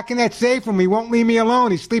get him back in that safe room. He won't leave me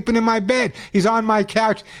alone. He's sleeping in my bed. He's on my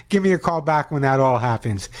couch. Give me a call back when that all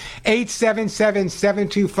happens.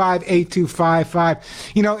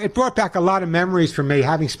 877-725-8255. It brought back a lot of memories for me,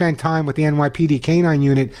 having spent time with the NYPD Canine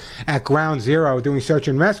Unit at Ground Zero doing search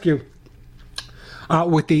and rescue.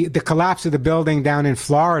 With the collapse of the building down in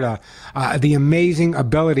Florida, the amazing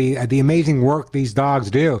ability, the amazing work these dogs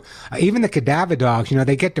do. Even the cadaver dogs,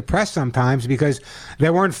 they get depressed sometimes because they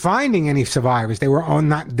weren't finding any survivors. There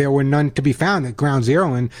were none to be found at Ground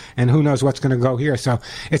Zero, and who knows what's going to go here. So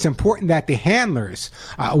it's important that the handlers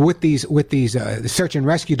with these search and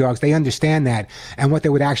rescue dogs, they understand that, and what they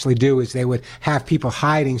would actually do is they would have people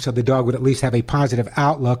hiding so the dog would at least have a positive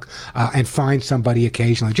outlook and find somebody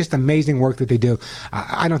occasionally. Just amazing work that they do.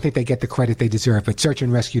 I don't think they get the credit they deserve, but search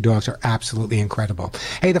and rescue dogs are absolutely incredible.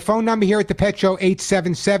 Hey, the phone number here at the Pet Show,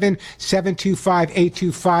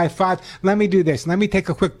 877-725-8255. Let me do this. Let me take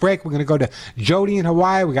a quick break. We're going to go to Jody in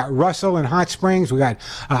Hawaii. We got Russell in Hot Springs. We got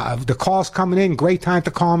the calls coming in. Great time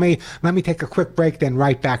to call me. Let me take a quick break, then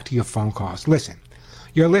right back to your phone calls. Listen,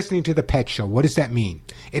 you're listening to the Pet Show. What does that mean?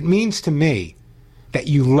 It means to me that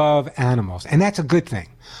you love animals, and that's a good thing.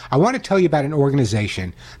 I want to tell you about an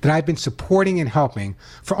organization that I've been supporting and helping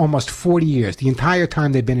for almost 40 years, the entire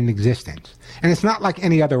time they've been in existence. And it's not like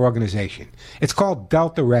any other organization. It's called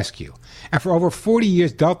Delta Rescue. And for over 40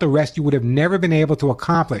 years, Delta Rescue would have never been able to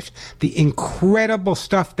accomplish the incredible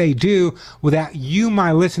stuff they do without you,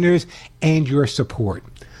 my listeners, and your support.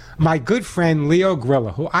 My good friend Leo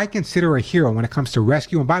Grilla, who I consider a hero when it comes to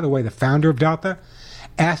rescue, and by the way, the founder of Delta,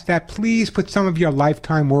 asked that please put some of your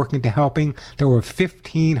lifetime work into helping the over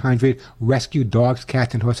 1,500 rescued dogs,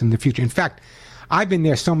 cats, and horses in the future. In fact, I've been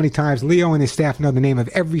there so many times. Leo and his staff know the name of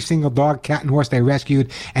every single dog, cat, and horse they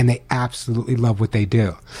rescued, and they absolutely love what they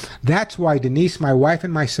do. That's why Denise, my wife,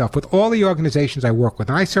 and myself, with all the organizations I work with,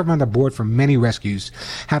 and I serve on the board for many rescues,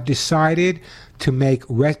 have decided to make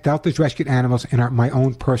Delta's rescued animals in my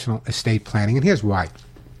own personal estate planning. And here's why.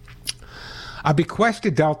 A bequest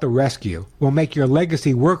to Delta Rescue will make your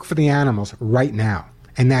legacy work for the animals right now,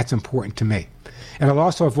 and that's important to me. It'll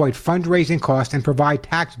also avoid fundraising costs and provide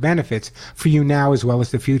tax benefits for you now as well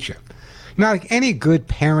as the future. Now, like any good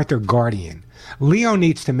parent or guardian, Leo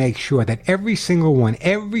needs to make sure that every single one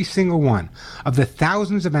of the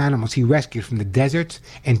thousands of animals he rescued from the deserts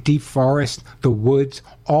and deep forests, the woods,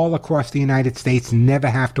 all across the United States never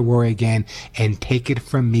have to worry again, and take it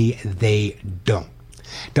from me, they don't.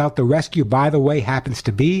 Delta Rescue, by the way, happens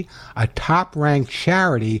to be a top-ranked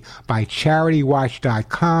charity by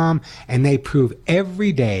CharityWatch.com, and they prove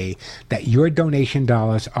every day that your donation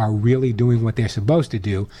dollars are really doing what they're supposed to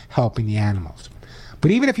do, helping the animals.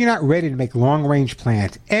 But even if you're not ready to make long-range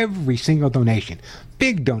plans, every single donation,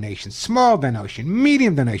 big donation, small donation,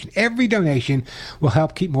 medium donation, every donation will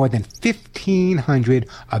help keep more than 1,500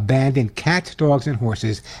 abandoned cats, dogs, and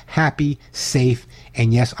horses happy, safe,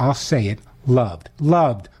 and yes, I'll say it, loved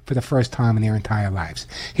for the first time in their entire lives.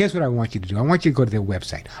 Here's what I want you to do. I want you to go to their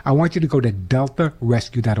website. I want you to go to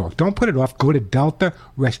deltarescue.org. Don't put it off. Go to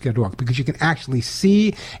deltarescue.org, because you can actually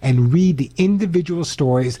see and read the individual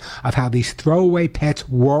stories of how these throwaway pets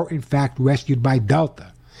were in fact rescued by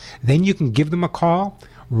Delta. Then you can give them a call.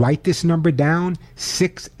 Write this number down,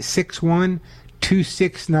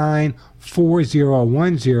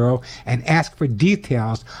 661-269-4010, and ask for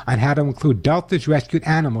details on how to include Delta's rescued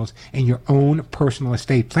animals in your own personal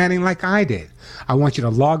estate planning like I did. I want you to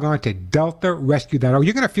log on to deltarescue.org.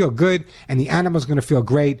 You're going to feel good, and the animal's going to feel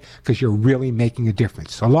great because you're really making a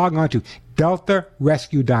difference. So log on to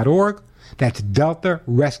deltarescue.org. That's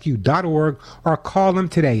deltarescue.org, or call them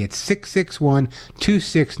today at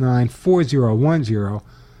 661-269-4010.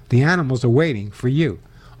 The animals are waiting for you.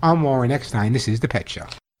 I'm Warren Eckstein. This is The Pet Show.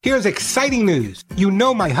 Here's exciting news. You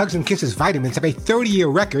know my Hugs and Kisses vitamins have a 30-year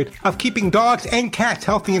record of keeping dogs and cats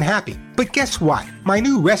healthy and happy. But guess what? My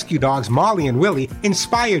new rescue dogs, Molly and Willie,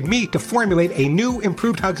 inspired me to formulate a new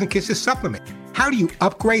improved Hugs and Kisses supplement. How do you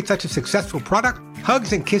upgrade such a successful product?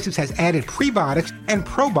 Hugs and Kisses has added prebiotics and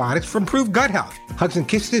probiotics for improved gut health. Hugs and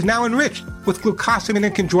Kisses is now enriched with glucosamine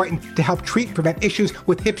and chondroitin to help treat and prevent issues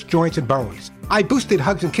with hips, joints, and bones. I boosted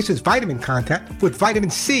Hugs and Kisses vitamin content with vitamin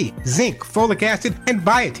C, zinc, folic acid, and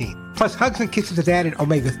biotin. Plus, Hugs and Kisses has added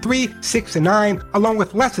omega-3, 6, and 9, along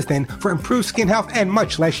with lecithin for improved skin health and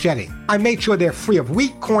much less shedding. I made sure they're free of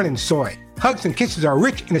wheat, corn, and soy. Hugs and Kisses are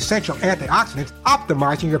rich in essential antioxidants,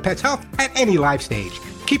 optimizing your pet's health at any life stage.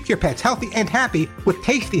 Keep your pets healthy and happy with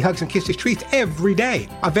tasty Hugs and Kisses treats every day.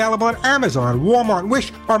 Available at Amazon, Walmart,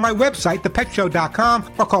 Wish, or my website,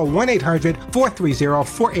 thepetshow.com, or call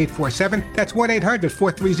 1-800-430-4847. That's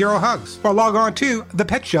 1-800-430-HUGS. Or log on to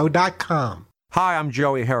thepetshow.com. Hi, I'm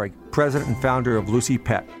Joey Herrick, president and founder of Lucy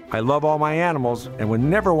Pet. I love all my animals and would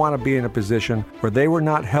never want to be in a position where they were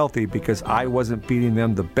not healthy because I wasn't feeding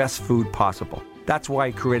them the best food possible. That's why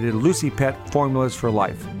I created Lucy Pet Formulas for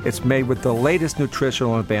Life. It's made with the latest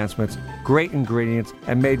nutritional advancements, great ingredients,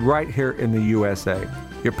 and made right here in the USA.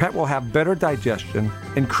 Your pet will have better digestion,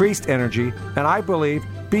 increased energy, and I believe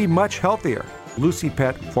be much healthier. Lucy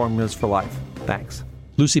Pet Formulas for Life. Thanks.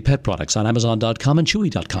 Lucy Pet products on Amazon.com and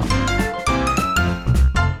Chewy.com.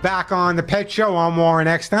 Back on the Pet Show, I'm Warren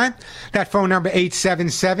Eckstein. That phone number,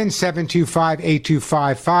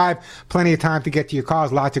 877-725-8255. Plenty of time to get to your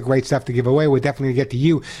calls. Lots of great stuff to give away. We're definitely going to get to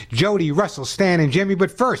you, Jody, Russell, Stan, and Jimmy. But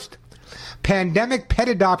first, pandemic pet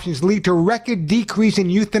adoptions lead to record decrease in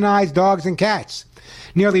euthanized dogs and cats.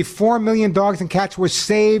 Nearly 4 million dogs and cats were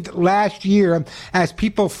saved last year as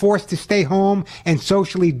people forced to stay home and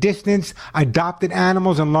socially distance adopted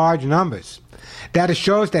animals in large numbers. Data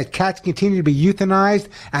shows that cats continue to be euthanized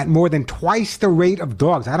at more than twice the rate of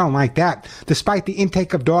dogs. I don't like that, despite the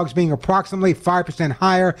intake of dogs being approximately 5%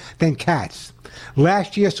 higher than cats.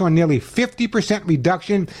 Last year saw nearly 50%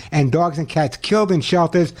 reduction in dogs and cats killed in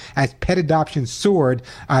shelters as pet adoption soared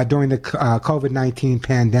during the COVID-19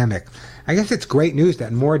 pandemic. I guess it's great news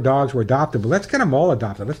that more dogs were adopted, but let's get them all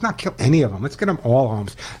adopted. Let's not kill any of them. Let's get them all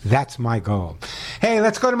homes. That's my goal. Hey,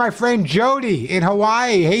 let's go to my friend Jody in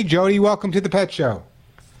Hawaii. Hey, Jody, welcome to the Pet Show.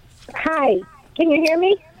 Hi. Can you hear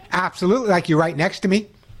me? Absolutely, like you're right next to me.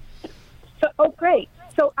 Great.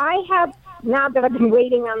 So I have, now that I've been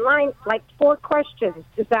waiting online, like 4 questions.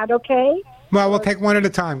 Is that okay? Well, we'll take one at a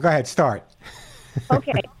time. Go ahead, start.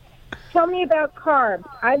 Okay. Tell me about carbs.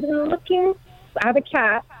 I've been looking, I have a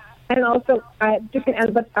cat, and also I have different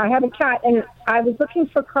animals, but I have a cat, and I was looking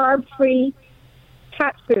for carb-free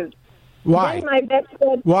cat food. Why? Then my vet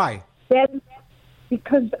said, why?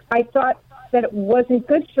 Because I thought that it wasn't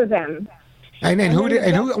good for them. And who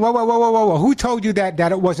told you that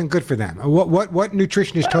it wasn't good for them? What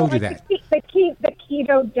nutritionist told you that? The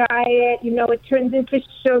keto diet, it turns into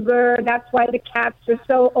sugar. That's why the cats are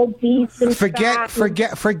so obese and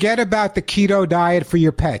Forget about the keto diet for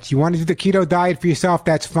your pets. You want to do the keto diet for yourself,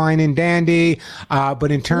 that's fine and dandy.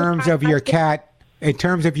 But in terms of your cat,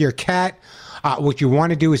 what you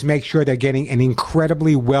want to do is make sure they're getting an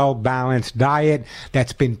incredibly well-balanced diet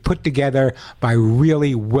that's been put together by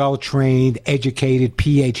really well-trained, educated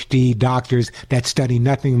PhD doctors that study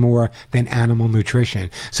nothing more than animal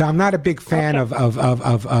nutrition. So I'm not a big fan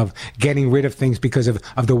of getting rid of things because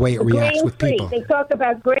of the way it reacts with people. They talk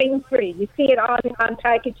about grain-free. You see it on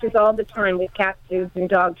packages all the time with cat foods and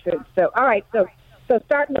dog food. So, all right, so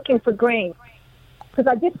start looking for grain. Because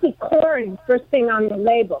I did see corn first thing on the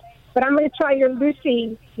label. But I'm going to try your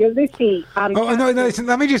Lucy. No, listen,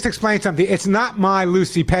 let me just explain something. It's not my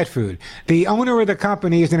Lucy pet food. The owner of the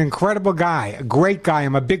company is an incredible guy, a great guy.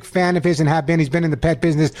 I'm a big fan of his and have been. He's been in the pet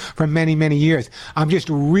business for many, many years. I'm just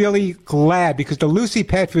really glad because the Lucy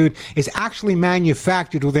pet food is actually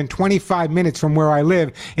manufactured within 25 minutes from where I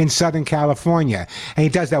live in Southern California. And he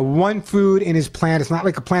does that one food in his plant. It's not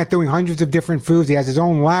like a plant doing hundreds of different foods. He has his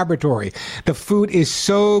own laboratory. The food is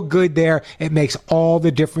so good there, it makes all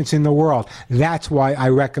the difference in the world. That's why I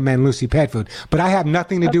recommend Lucy Pet Food. But I have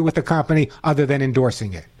nothing to do with the company other than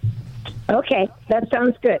endorsing it. Okay, that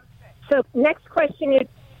sounds good. So next question is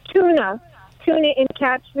tuna in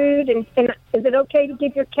cat food. And is it okay to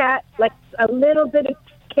give your cat like a little bit of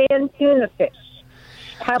canned tuna fish?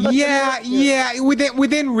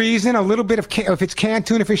 Within reason, a little bit of if it's canned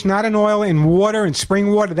tuna fish, not in oil, in water, in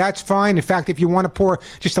spring water, that's fine. In fact, if you want to pour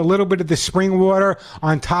just a little bit of the spring water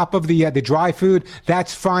on top of the dry food,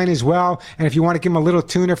 that's fine as well. And if you want to give them a little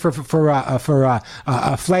tuna for flavor,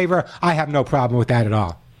 I have no problem with that at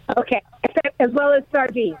all. Okay, as well as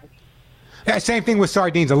sardines. Yeah, same thing with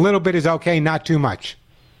sardines. A little bit is okay, not too much.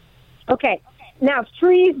 Okay. Now,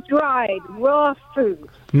 freeze-dried raw food.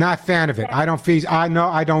 Not fan of it. I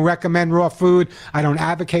don't recommend raw food. I don't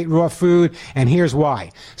advocate raw food, and here's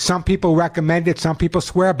why. Some people recommend it, some people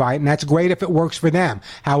swear by it, and that's great if it works for them.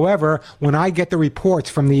 However, when I get the reports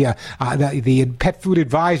from the Pet Food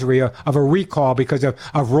Advisory of a recall because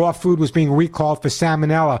of raw food was being recalled for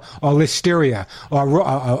salmonella or listeria, or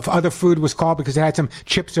other food was called because it had some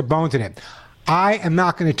chips or bones in it, I am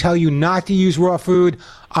not going to tell you not to use raw food.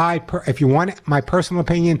 If you want my personal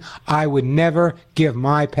opinion, I would never give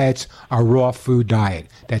my pets a raw food diet.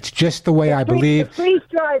 That's just the way I believe. The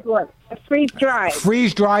freeze-dried one. The freeze-dried.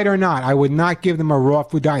 Freeze-dried or not, I would not give them a raw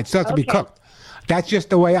food diet. It still has to be cooked. That's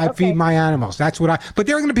just the way I feed my animals. That's what but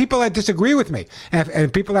there are going to be people that disagree with me.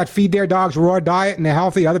 And people that feed their dogs raw diet and they're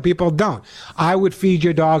healthy, other people don't. I would feed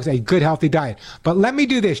your dogs a good, healthy diet. But let me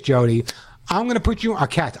do this, Jody. I'm going to put you,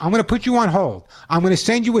 cats, I'm going to put you on hold. I'm going to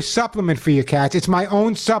send you a supplement for your cats. It's my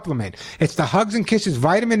own supplement. It's the Hugs and Kisses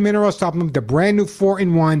Vitamin Mineral Supplement, the brand new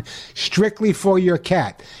 4-in-1, strictly for your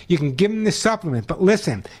cat. You can give them this supplement. But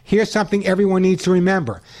listen, here's something everyone needs to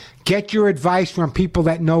remember. Get your advice from people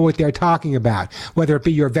that know what they're talking about. Whether it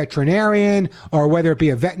be your veterinarian or whether it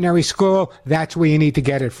be a veterinary school, that's where you need to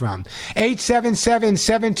get it from.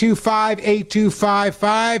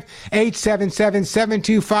 877-725-8255,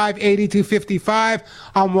 877-725-8255.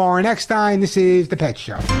 I'm Warren Eckstein. This is The Pet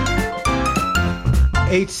Show.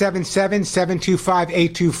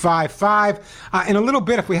 877-725-8255. In a little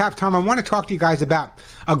bit, if we have time, I want to talk to you guys about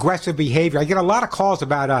aggressive behavior. I get a lot of calls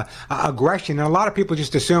about aggression, and a lot of people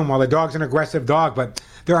just assume, well, the dog's an aggressive dog, but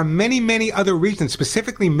there are many, many other reasons,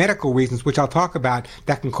 specifically medical reasons, which I'll talk about,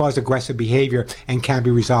 that can cause aggressive behavior and can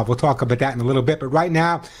be resolved. We'll talk about that in a little bit, but right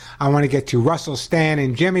now, I want to get to Russell, Stan,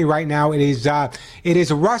 and Jimmy. Right now, it is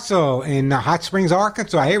Russell in Hot Springs,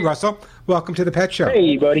 Arkansas. Hey, Russell. Welcome to The Pet Show.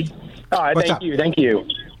 Hey, buddy. All right, thank you.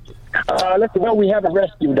 Well, we have a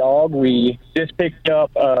rescue dog. We just picked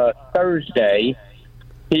up Thursday.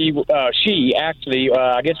 She actually,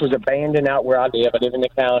 I guess, was abandoned out where I live. I live in the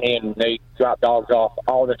county, and they drop dogs off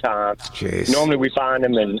all the time. Jeez. Normally we find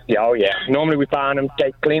them, Normally we find them,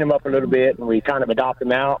 clean them up a little bit, and we kind of adopt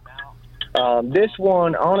them out. This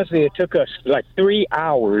one, honestly, it took us like 3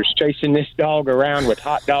 hours chasing this dog around with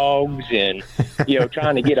hot dogs and,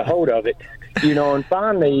 trying to get a hold of it. And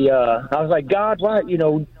finally, I was like, God, why,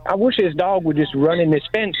 I wish this dog would just run in this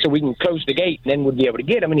fence so we can close the gate, and then we'll be able to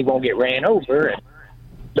get him, and he won't get ran over. And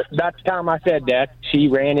by the time I said that, she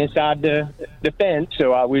ran inside the fence,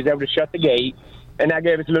 so I was able to shut the gate, and that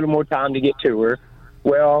gave us a little more time to get to her.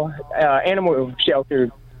 Well, animal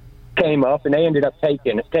shelter came up, and they ended up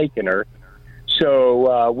taking her.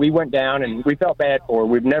 So we went down, and we felt bad for her.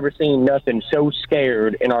 We've never seen nothing so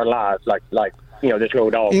scared in our lives like this little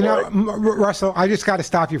dog. Russell, I just got to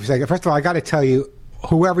stop you for a second. First of all, I got to tell you,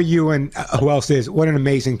 whoever you and who else is, what an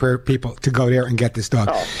amazing people to go there and get this dog.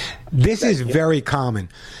 This is very common.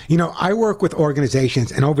 I work with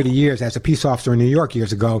organizations, and over the years, as a peace officer in New York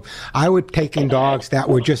years ago, I would take in dogs that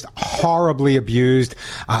were just horribly abused,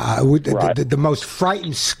 the most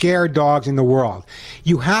frightened, scared dogs in the world.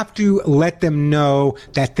 You have to let them know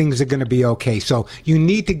that things are going to be okay. So you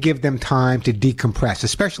need to give them time to decompress,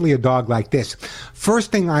 especially a dog like this.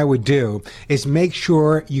 First thing I would do is make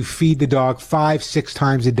sure you feed the dog 5-6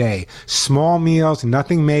 times a day. Small meals,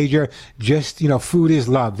 nothing major, just, food is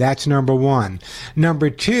love. That's number one.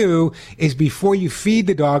 Number two is before you feed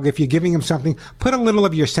the dog, if you're giving him something, put a little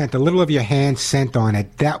of your scent, a little of your hand scent on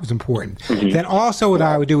it. That was important. Mm-hmm. Then also what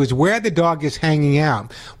I would do is where the dog is hanging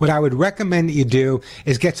out, what I would recommend that you do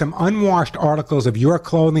is get some unwashed articles of your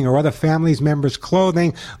clothing or other family members'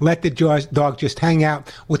 clothing. Let the dog just hang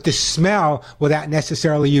out with the smell without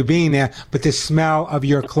necessarily you being there, but the smell of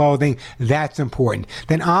your clothing. That's important.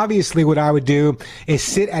 Then obviously what I would do is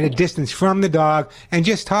sit at a distance from the dog and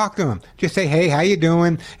just talk to him. Just say, hey, how you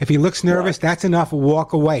doing? If he looks nervous, that's enough.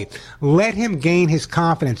 Walk away. Let him gain his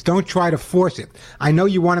confidence. Don't try to force it. I know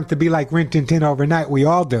you want him to be like Rin Tin Tin overnight. We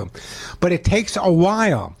all do. But it takes a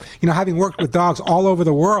while. Having worked with dogs all over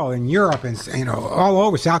the world, in Europe and, all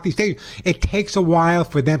over Southeast Asia, it takes a while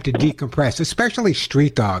for them to decompress, especially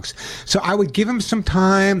street dogs. So I would give him some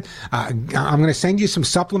time. I'm going to send you some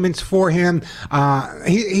supplements for him.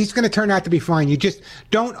 He's going to turn out to be fine. You just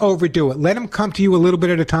don't overdo it. Let him come to you a little bit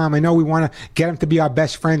at a time. I know we want to get him to be our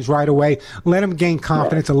best friends right away. Let him gain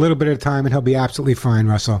confidence a little bit at a time, and he'll be absolutely fine,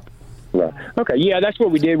 Russell. Right. Okay, yeah, that's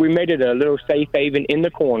what we did. We made it a little safe haven in the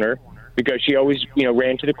corner because she always,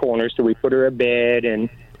 ran to the corner, so we put her a bed and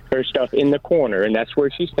her stuff in the corner, and that's where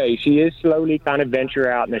she stays. She is slowly kind of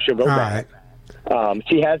venture out, and then she'll go back. Right.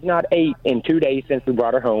 She has not ate in 2 days since we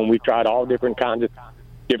brought her home. We've tried all different kinds of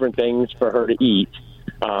different things for her to eat.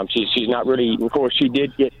 She's not really. Of course, she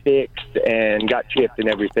did get fixed and got chipped and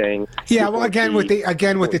everything. Yeah, well, again with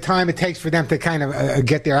the time it takes for them to kind of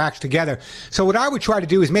get their acts together. So what I would try to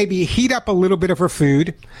do is maybe heat up a little bit of her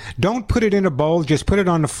food. Don't put it in a bowl. Just put it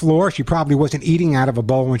on the floor. She probably wasn't eating out of a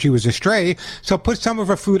bowl when she was a stray. So put some of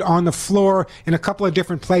her food on the floor in a couple of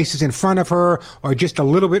different places in front of her, or just a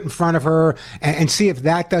little bit in front of her, and see if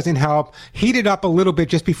that doesn't help. Heat it up a little bit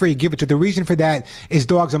just before you give it to her. The reason for that is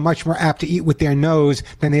dogs are much more apt to eat with their nose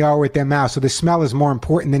than they are with their mouth. So the smell is more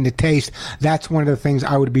important than the taste. That's one of the things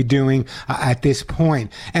I would be doing at this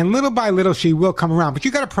point. And little by little, she will come around. But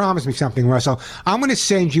you got to promise me something, Russell. I'm going to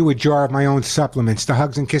send you a jar of my own supplements, the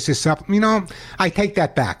Hugs and Kisses supplement. You know, I take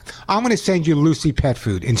that back. I'm going to send you Lucy pet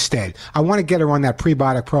food instead. I want to get her on that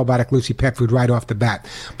prebiotic, probiotic Lucy pet food right off the bat.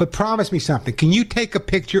 But promise me something. Can you take a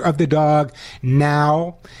picture of the dog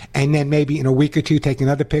now, and then maybe in a week or two take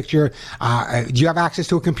another picture? Do you have access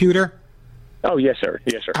to a computer? Oh, yes, sir.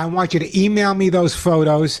 Yes, sir. I want you to email me those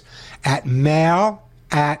photos at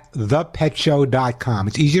mail@thepetshow.com.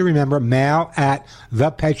 It's easy to remember,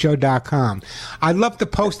 mail@thepetshow.com. I'd love to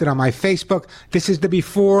post it on my Facebook. This is the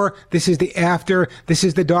before, this is the after, this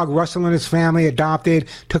is the dog Russell and his family adopted.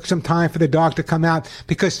 Took some time for the dog to come out,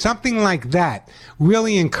 because something like that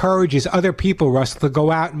really encourages other people, Russell, to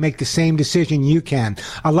go out and make the same decision you can.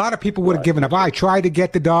 A lot of people would have given up. I tried to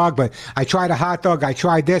get the dog, but I tried a hot dog, I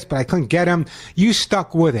tried this, but I couldn't get him. You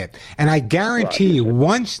stuck with it. And I guarantee you,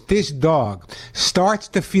 once this dog starts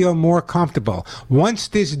to feel more comfortable, once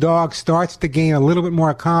this dog starts to gain a little bit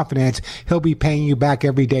more confidence, he'll be paying you back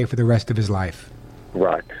every day for the rest of his life.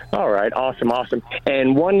 Right. All right. Awesome.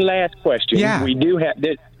 And one last question. Yeah. We do have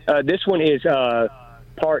this. This one is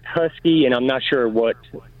part husky, and I'm not sure what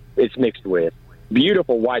it's mixed with.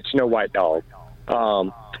 Beautiful white, snow white dog.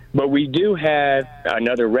 But we do have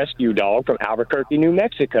another rescue dog from Albuquerque, New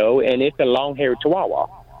Mexico, and it's a long-haired Chihuahua.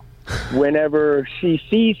 Whenever she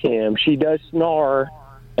sees him, she does snarl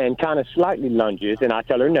and kind of slightly lunges, and I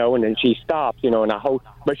tell her no, and then she stops, and I hope.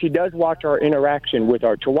 But she does watch our interaction with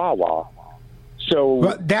our Chihuahua. So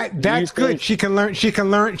well, that's good. She can learn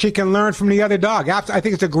from the other dog. I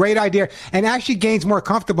think it's a great idea. And as she gains more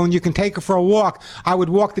comfortable and you can take her for a walk, I would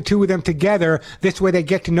walk the two of them together. This way they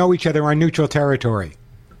get to know each other on neutral territory.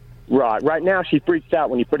 Right. Right now she freaks out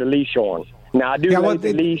when you put a leash on. Now I do lay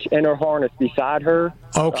the leash and her harness beside her.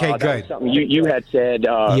 Okay, good. Something you had said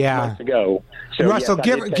months ago. So, Russell,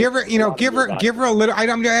 yes, give her a little. I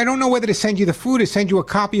don't know whether to send you the food or send you a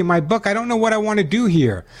copy of my book. I don't know what I want to do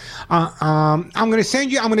here. I'm going to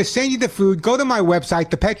send you the food. Go to my website,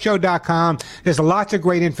 thepetshow.com. There's lots of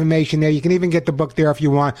great information there. You can even get the book there if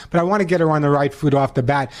you want. But I want to get her on the right food off the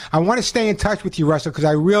bat. I want to stay in touch with you, Russell, because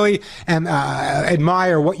I really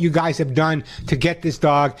admire what you guys have done to get this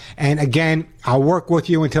dog. And again, I'll work with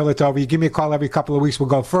you until it's over. You give me a call every couple of weeks. We'll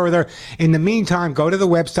go further. In the meantime, go to the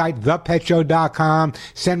website, thepetshow.com.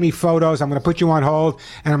 Send me photos. I'm going to put you on hold,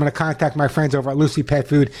 and I'm going to contact my friends over at Lucy Pet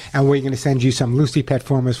Food, and we're going to send you some Lucy Pet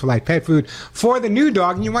Formulas for Life pet food for the new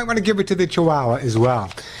dog, and you might want to give it to the Chihuahua as well.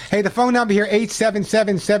 Hey, the phone number here,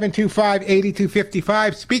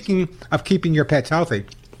 877-725-8255. Speaking of keeping your pets healthy,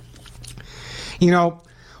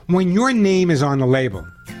 when your name is on the label,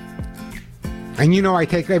 and I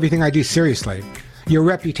take everything I do seriously, your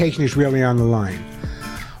reputation is really on the line.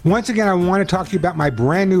 Once again, I want to talk to you about my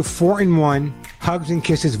brand new 4-in-1 Hugs and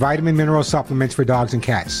Kisses vitamin mineral supplements for dogs and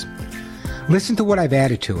cats. Listen to what I've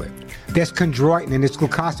added to it. There's chondroitin and it's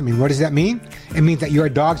glucosamine. What does that mean? It means that your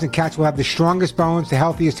dogs and cats will have the strongest bones, the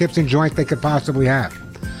healthiest hips and joints they could possibly have.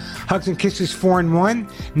 Hugs and Kisses 4-in-1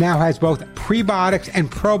 now has both prebiotics and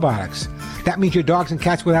probiotics. That means your dogs and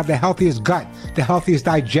cats will have the healthiest gut, the healthiest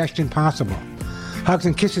digestion possible. Hugs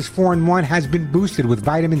and Kisses 4-in-1 has been boosted with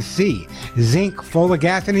vitamin C, zinc, folic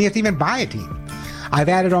acid, and yes, even biotin. I've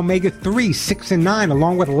added omega-3, 6, and 9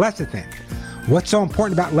 along with lecithin. What's so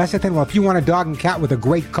important about lecithin? Well, if you want a dog and cat with a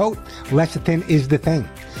great coat, lecithin is the thing.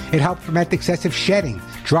 It helps prevent excessive shedding,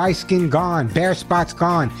 dry skin gone, bare spots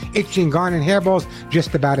gone, itching gone, and hairballs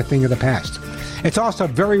just about a thing of the past. It's also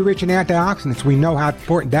very rich in antioxidants. We know how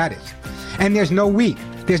important that is. And there's no wheat,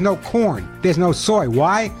 there's no corn, there's no soy.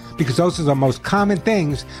 Why? Because those are the most common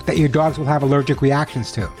things that your dogs will have allergic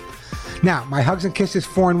reactions to. Now, my Hugs and Kisses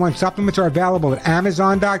 4-in-1 supplements are available at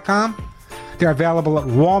Amazon.com. They're available at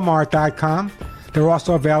Walmart.com. They're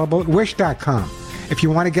also available at Wish.com. If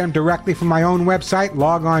you want to get them directly from my own website,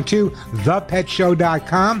 log on to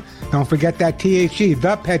thepetshow.com. Don't forget that THE,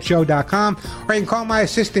 thepetshow.com. Or you can call my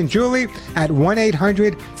assistant, Julie, at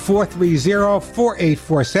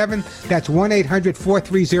 1-800-430-4847. That's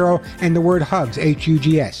 1-800-430 and the word HUGS,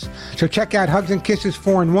 H-U-G-S. So check out Hugs and Kisses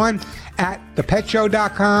 4-in-1 at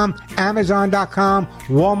thepetshow.com, Amazon.com,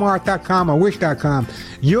 Walmart.com, or Wish.com.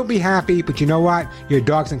 You'll be happy, but you know what? Your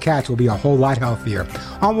dogs and cats will be a whole lot healthier.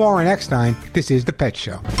 I'm Warren Eckstein. This is The Pet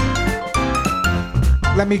Show.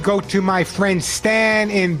 Let me go to my friend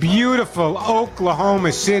Stan in beautiful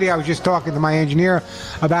Oklahoma City. I was just talking to my engineer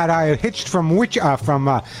about how I hitched from Wichita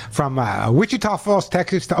Falls,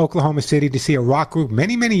 Texas to Oklahoma City to see a rock group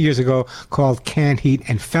many years ago called Canned Heat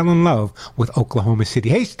and fell in love with Oklahoma City.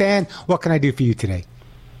 Hey, Stan, what can I do for you today?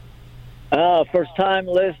 First-time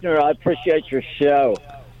listener, I appreciate your show.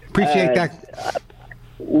 Appreciate that.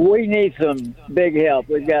 We need some big help.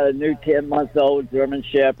 We've got a new 10-month-old German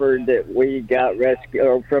Shepherd that we got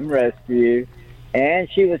from rescue, and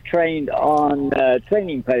she was trained on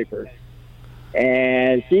training papers.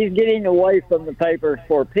 And she's getting away from the papers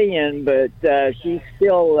for peeing, but she's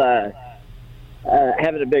still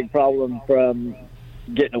having a big problem from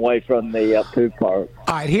getting away from the poop part.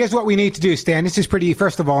 All right, here's what we need to do, Stan. This is pretty.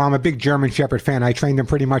 First of all, I'm a big German Shepherd fan. I trained them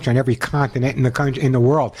pretty much on every continent in the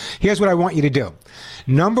world. Here's what I want you to do.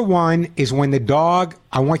 Number one is when the dog,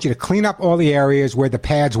 I want you to clean up all the areas where the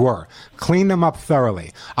pads were. Clean them up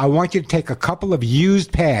thoroughly. I want you to take a couple of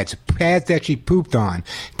used pads that she pooped on.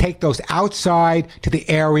 Take those outside to the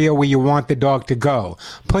area where you want the dog to go.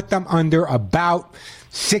 Put them under about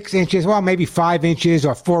 6 inches, well, maybe 5 inches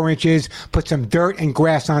or 4 inches. Put some dirt and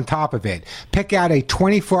grass on top of it. Pick out a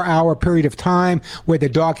 24-hour period of time where the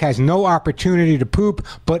dog has no opportunity to poop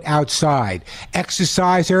but outside.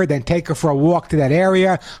 Exercise her, then take her for a walk to that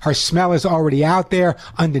area. Her smell is already out there,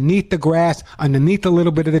 underneath the grass, underneath a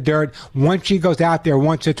little bit of the dirt. Once she goes out there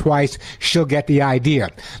once or twice, she'll get the idea.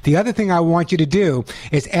 The other thing I want you to do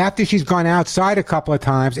is after she's gone outside a couple of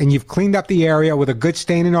times and you've cleaned up the area with a good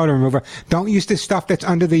stain and odor remover, don't use this stuff that's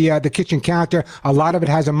under the kitchen counter. A lot of it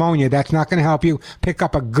has ammonia. That's not going to help you. Pick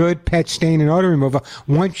up a good pet stain and odor remover.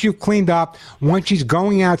 Once you've cleaned up, once she's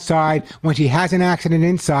going outside, when she has an accident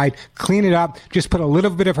inside, clean it up. Just put a little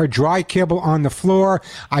bit of her dry kibble on the floor.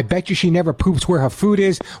 I bet you she never poops where her food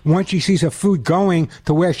is. Once she sees her food going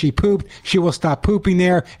to where she pooped, she will stop pooping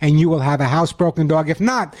there and you will have a housebroken dog. If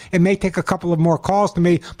not, it may take a couple of more calls to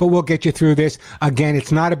me, but we'll get you through this. Again,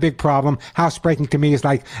 it's not a big problem. Housebreaking to me is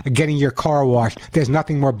like getting your car washed. There's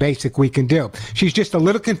nothing more basic we can do. She's just a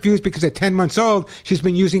little confused because at 10 months old, she's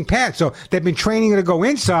been using pads. So they've been training her to go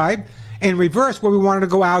inside and reverse where we want her to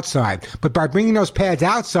go outside. But by bringing those pads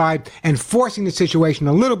outside and forcing the situation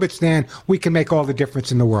a little bit, Stan, we can make all the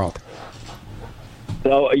difference in the world.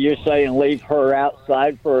 So you're saying leave her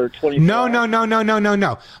outside for 24 hours?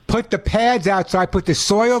 No. Put the pads outside. Put the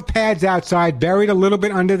soiled pads outside, buried a little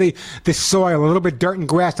bit under the soil, a little bit dirt and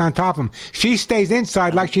grass on top of them. She stays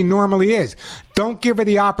inside like she normally is. Don't give her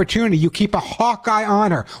the opportunity. You keep a hawk eye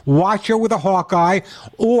on her. Watch her with a hawk eye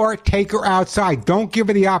or take her outside. Don't give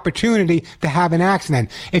her the opportunity to have an accident.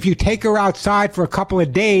 If you take her outside for a couple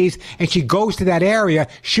of days and she goes to that area,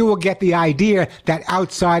 she will get the idea that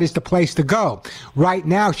outside is the place to go. Right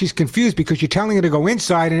now, she's confused because you're telling her to go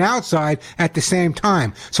inside and outside at the same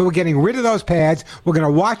time. So we're getting rid of those pads. We're going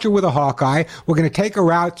to watch her with a hawk eye. We're going to take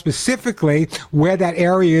her out specifically where that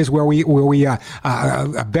area is where we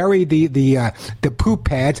bury the poop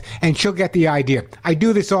pads, and she'll get the idea. I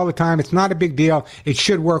do this all the time. It's not a big deal. It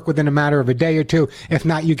should work within a matter of a day or two. If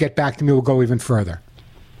not, you get back to me. We'll go even further.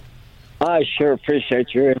 I sure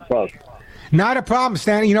appreciate your info. Not a problem,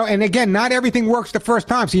 Stan. You know, and again, not everything works the first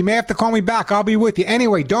time, so you may have to call me back. I'll be with you.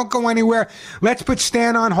 Anyway, don't go anywhere. Let's put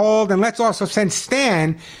Stan on hold, and let's also send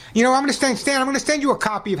Stan. You know, I'm going to send you a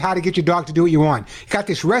copy of How to Get Your Dog to Do What You Want. You got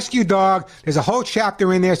this rescue dog. There's a whole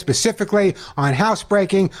chapter in there specifically on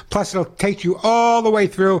housebreaking. Plus, it'll take you all the way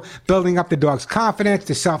through building up the dog's confidence,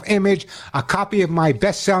 the self-image. A copy of my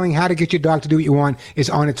best-selling How to Get Your Dog to Do What You Want is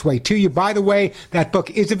on its way to you. By the way, that book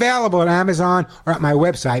is available at Amazon or at my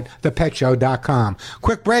website, thepetshow.com.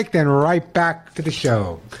 Quick break, then right back to the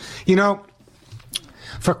show. You know,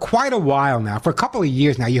 for quite a while now, for a couple of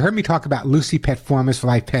years now, you heard me talk about Lucy Pet Formulas for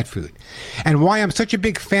Life pet food and why I'm such a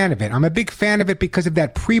big fan of it. I'm a big fan of it because of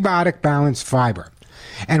that prebiotic balanced fiber.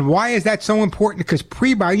 And why is that so important? Because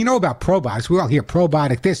prebiotic, you know about probiotics. We all hear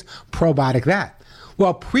probiotic this, probiotic that.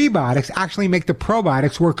 Well, prebiotics actually make the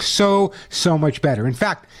probiotics work so much better. In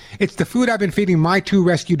fact, it's the food I've been feeding my two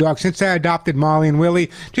rescue dogs since I adopted Molly and Willie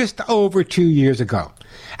just over 2 years ago.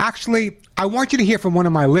 Actually, I want you to hear from one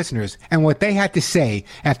of my listeners and what they had to say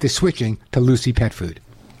after switching to Lucy Pet Food.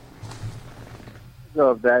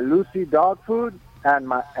 Of that Lucy dog food, and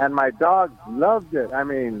my dog loved it. I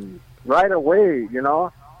mean, right away, you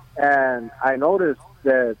know. And I noticed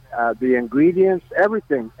that the ingredients,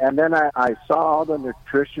 everything. And then I saw all the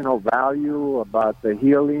nutritional value about the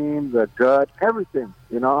healing, the gut, everything,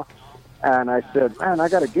 you know. And I said, man, I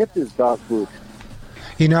got to get this dog food.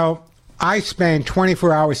 You know, I spend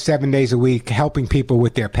 24 hours, 7 days a week helping people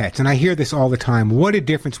with their pets. And I hear this all the time. What a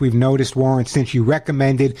difference we've noticed, Warren, since you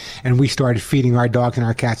recommended and we started feeding our dogs and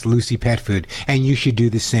our cats Lucy Pet Food. And you should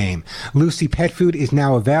do the same. Lucy Pet Food is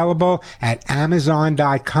now available at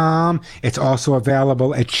Amazon.com. It's also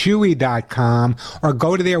available at Chewy.com, or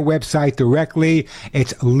go to their website directly.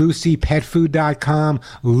 It's LucyPetFood.com,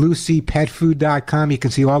 LucyPetFood.com. You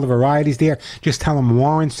can see all the varieties there. Just tell them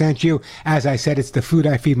Warren sent you. As I said, it's the food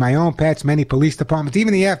I feed my own pets. Many police departments,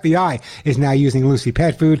 even the FBI, is now using Lucy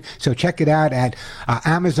Pet Food. So check it out at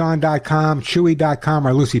Amazon.com, Chewy.com,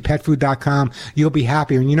 or LucyPetFood.com. You'll be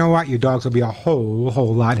happy. And you know what? Your dogs will be a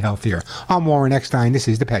whole lot healthier. I'm Warren Eckstein. This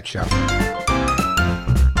is The Pet Show.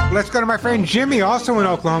 Let's go to my friend Jimmy, also in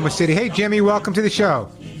Oklahoma City. Hey, Jimmy, welcome to the show.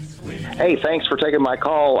 Hey, thanks for taking my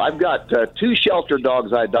call. I've got 2 shelter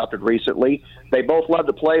dogs I adopted recently. They both love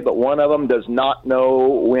to play, but one of them does not know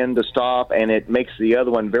when to stop, and it makes the other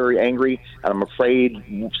one very angry. And I'm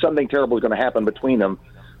afraid something terrible is going to happen between them.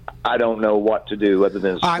 I don't know what to do other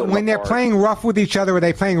than when they're playing rough with each other, are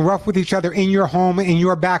they playing rough with each other in your home, in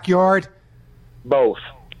your backyard? Both.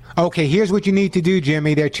 Okay, here's what you need to do,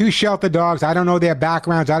 Jimmy. They're 2 shelter dogs. I don't know their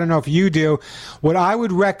backgrounds. I don't know if you do. What I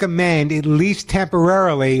would recommend, at least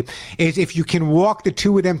temporarily, is if you can walk the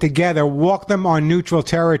 2 of them together, walk them on neutral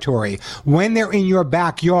territory. When they're in your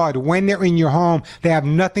backyard, when they're in your home, they have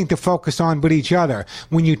nothing to focus on but each other.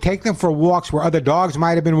 When you take them for walks where other dogs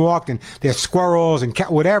might have been walked, and there's squirrels and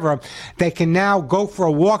cat, whatever, they can now go for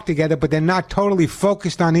a walk together, but they're not totally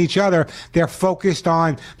focused on each other. They're focused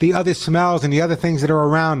on the other smells and the other things that are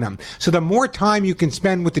around them. So the more time you can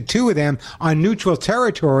spend with the 2 of them on neutral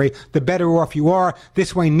territory, the better off you are.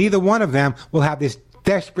 This way, neither one of them will have this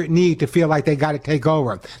desperate need to feel like they got to take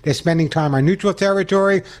over. They're spending time on neutral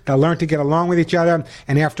territory. They'll learn to get along with each other.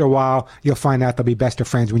 And after a while, you'll find out they'll be best of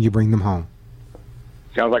friends when you bring them home.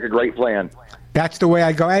 Sounds like a great plan. That's the way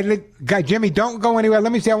I go. Hey, Jimmy, don't go anywhere.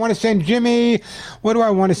 Let me see. I want to send Jimmy. What do I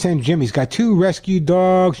want to send Jimmy? He's got 2 rescue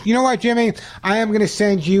dogs. You know what, Jimmy? I am going to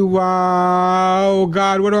send you, oh,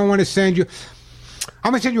 God, what do I want to send you? I'm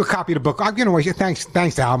going to send you a copy of the book. I'm giving away.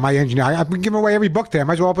 Thanks, Al, my engineer. I've been giving away every book today. I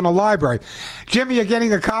might as well open a library. Jimmy, you're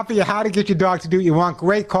getting a copy of How to Get Your Dog to Do What You Want.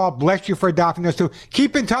 Great call. Bless you for adopting those 2.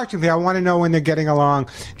 Keep in touch with me. I want to know when they're getting along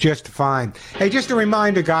just fine. Hey, just a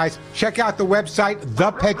reminder, guys, check out the website,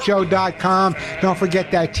 thepetshow.com. Don't forget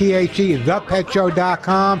that THE,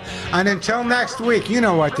 thepetshow.com. And until next week, you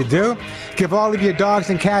know what to do. Give all of your dogs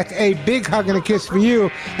and cats a big hug and a kiss for you,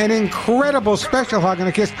 an incredible special hug and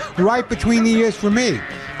a kiss right between the ears for me.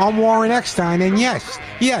 I'm Warren Eckstein, and yes,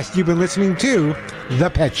 you've been listening to The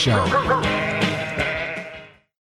Pet Show.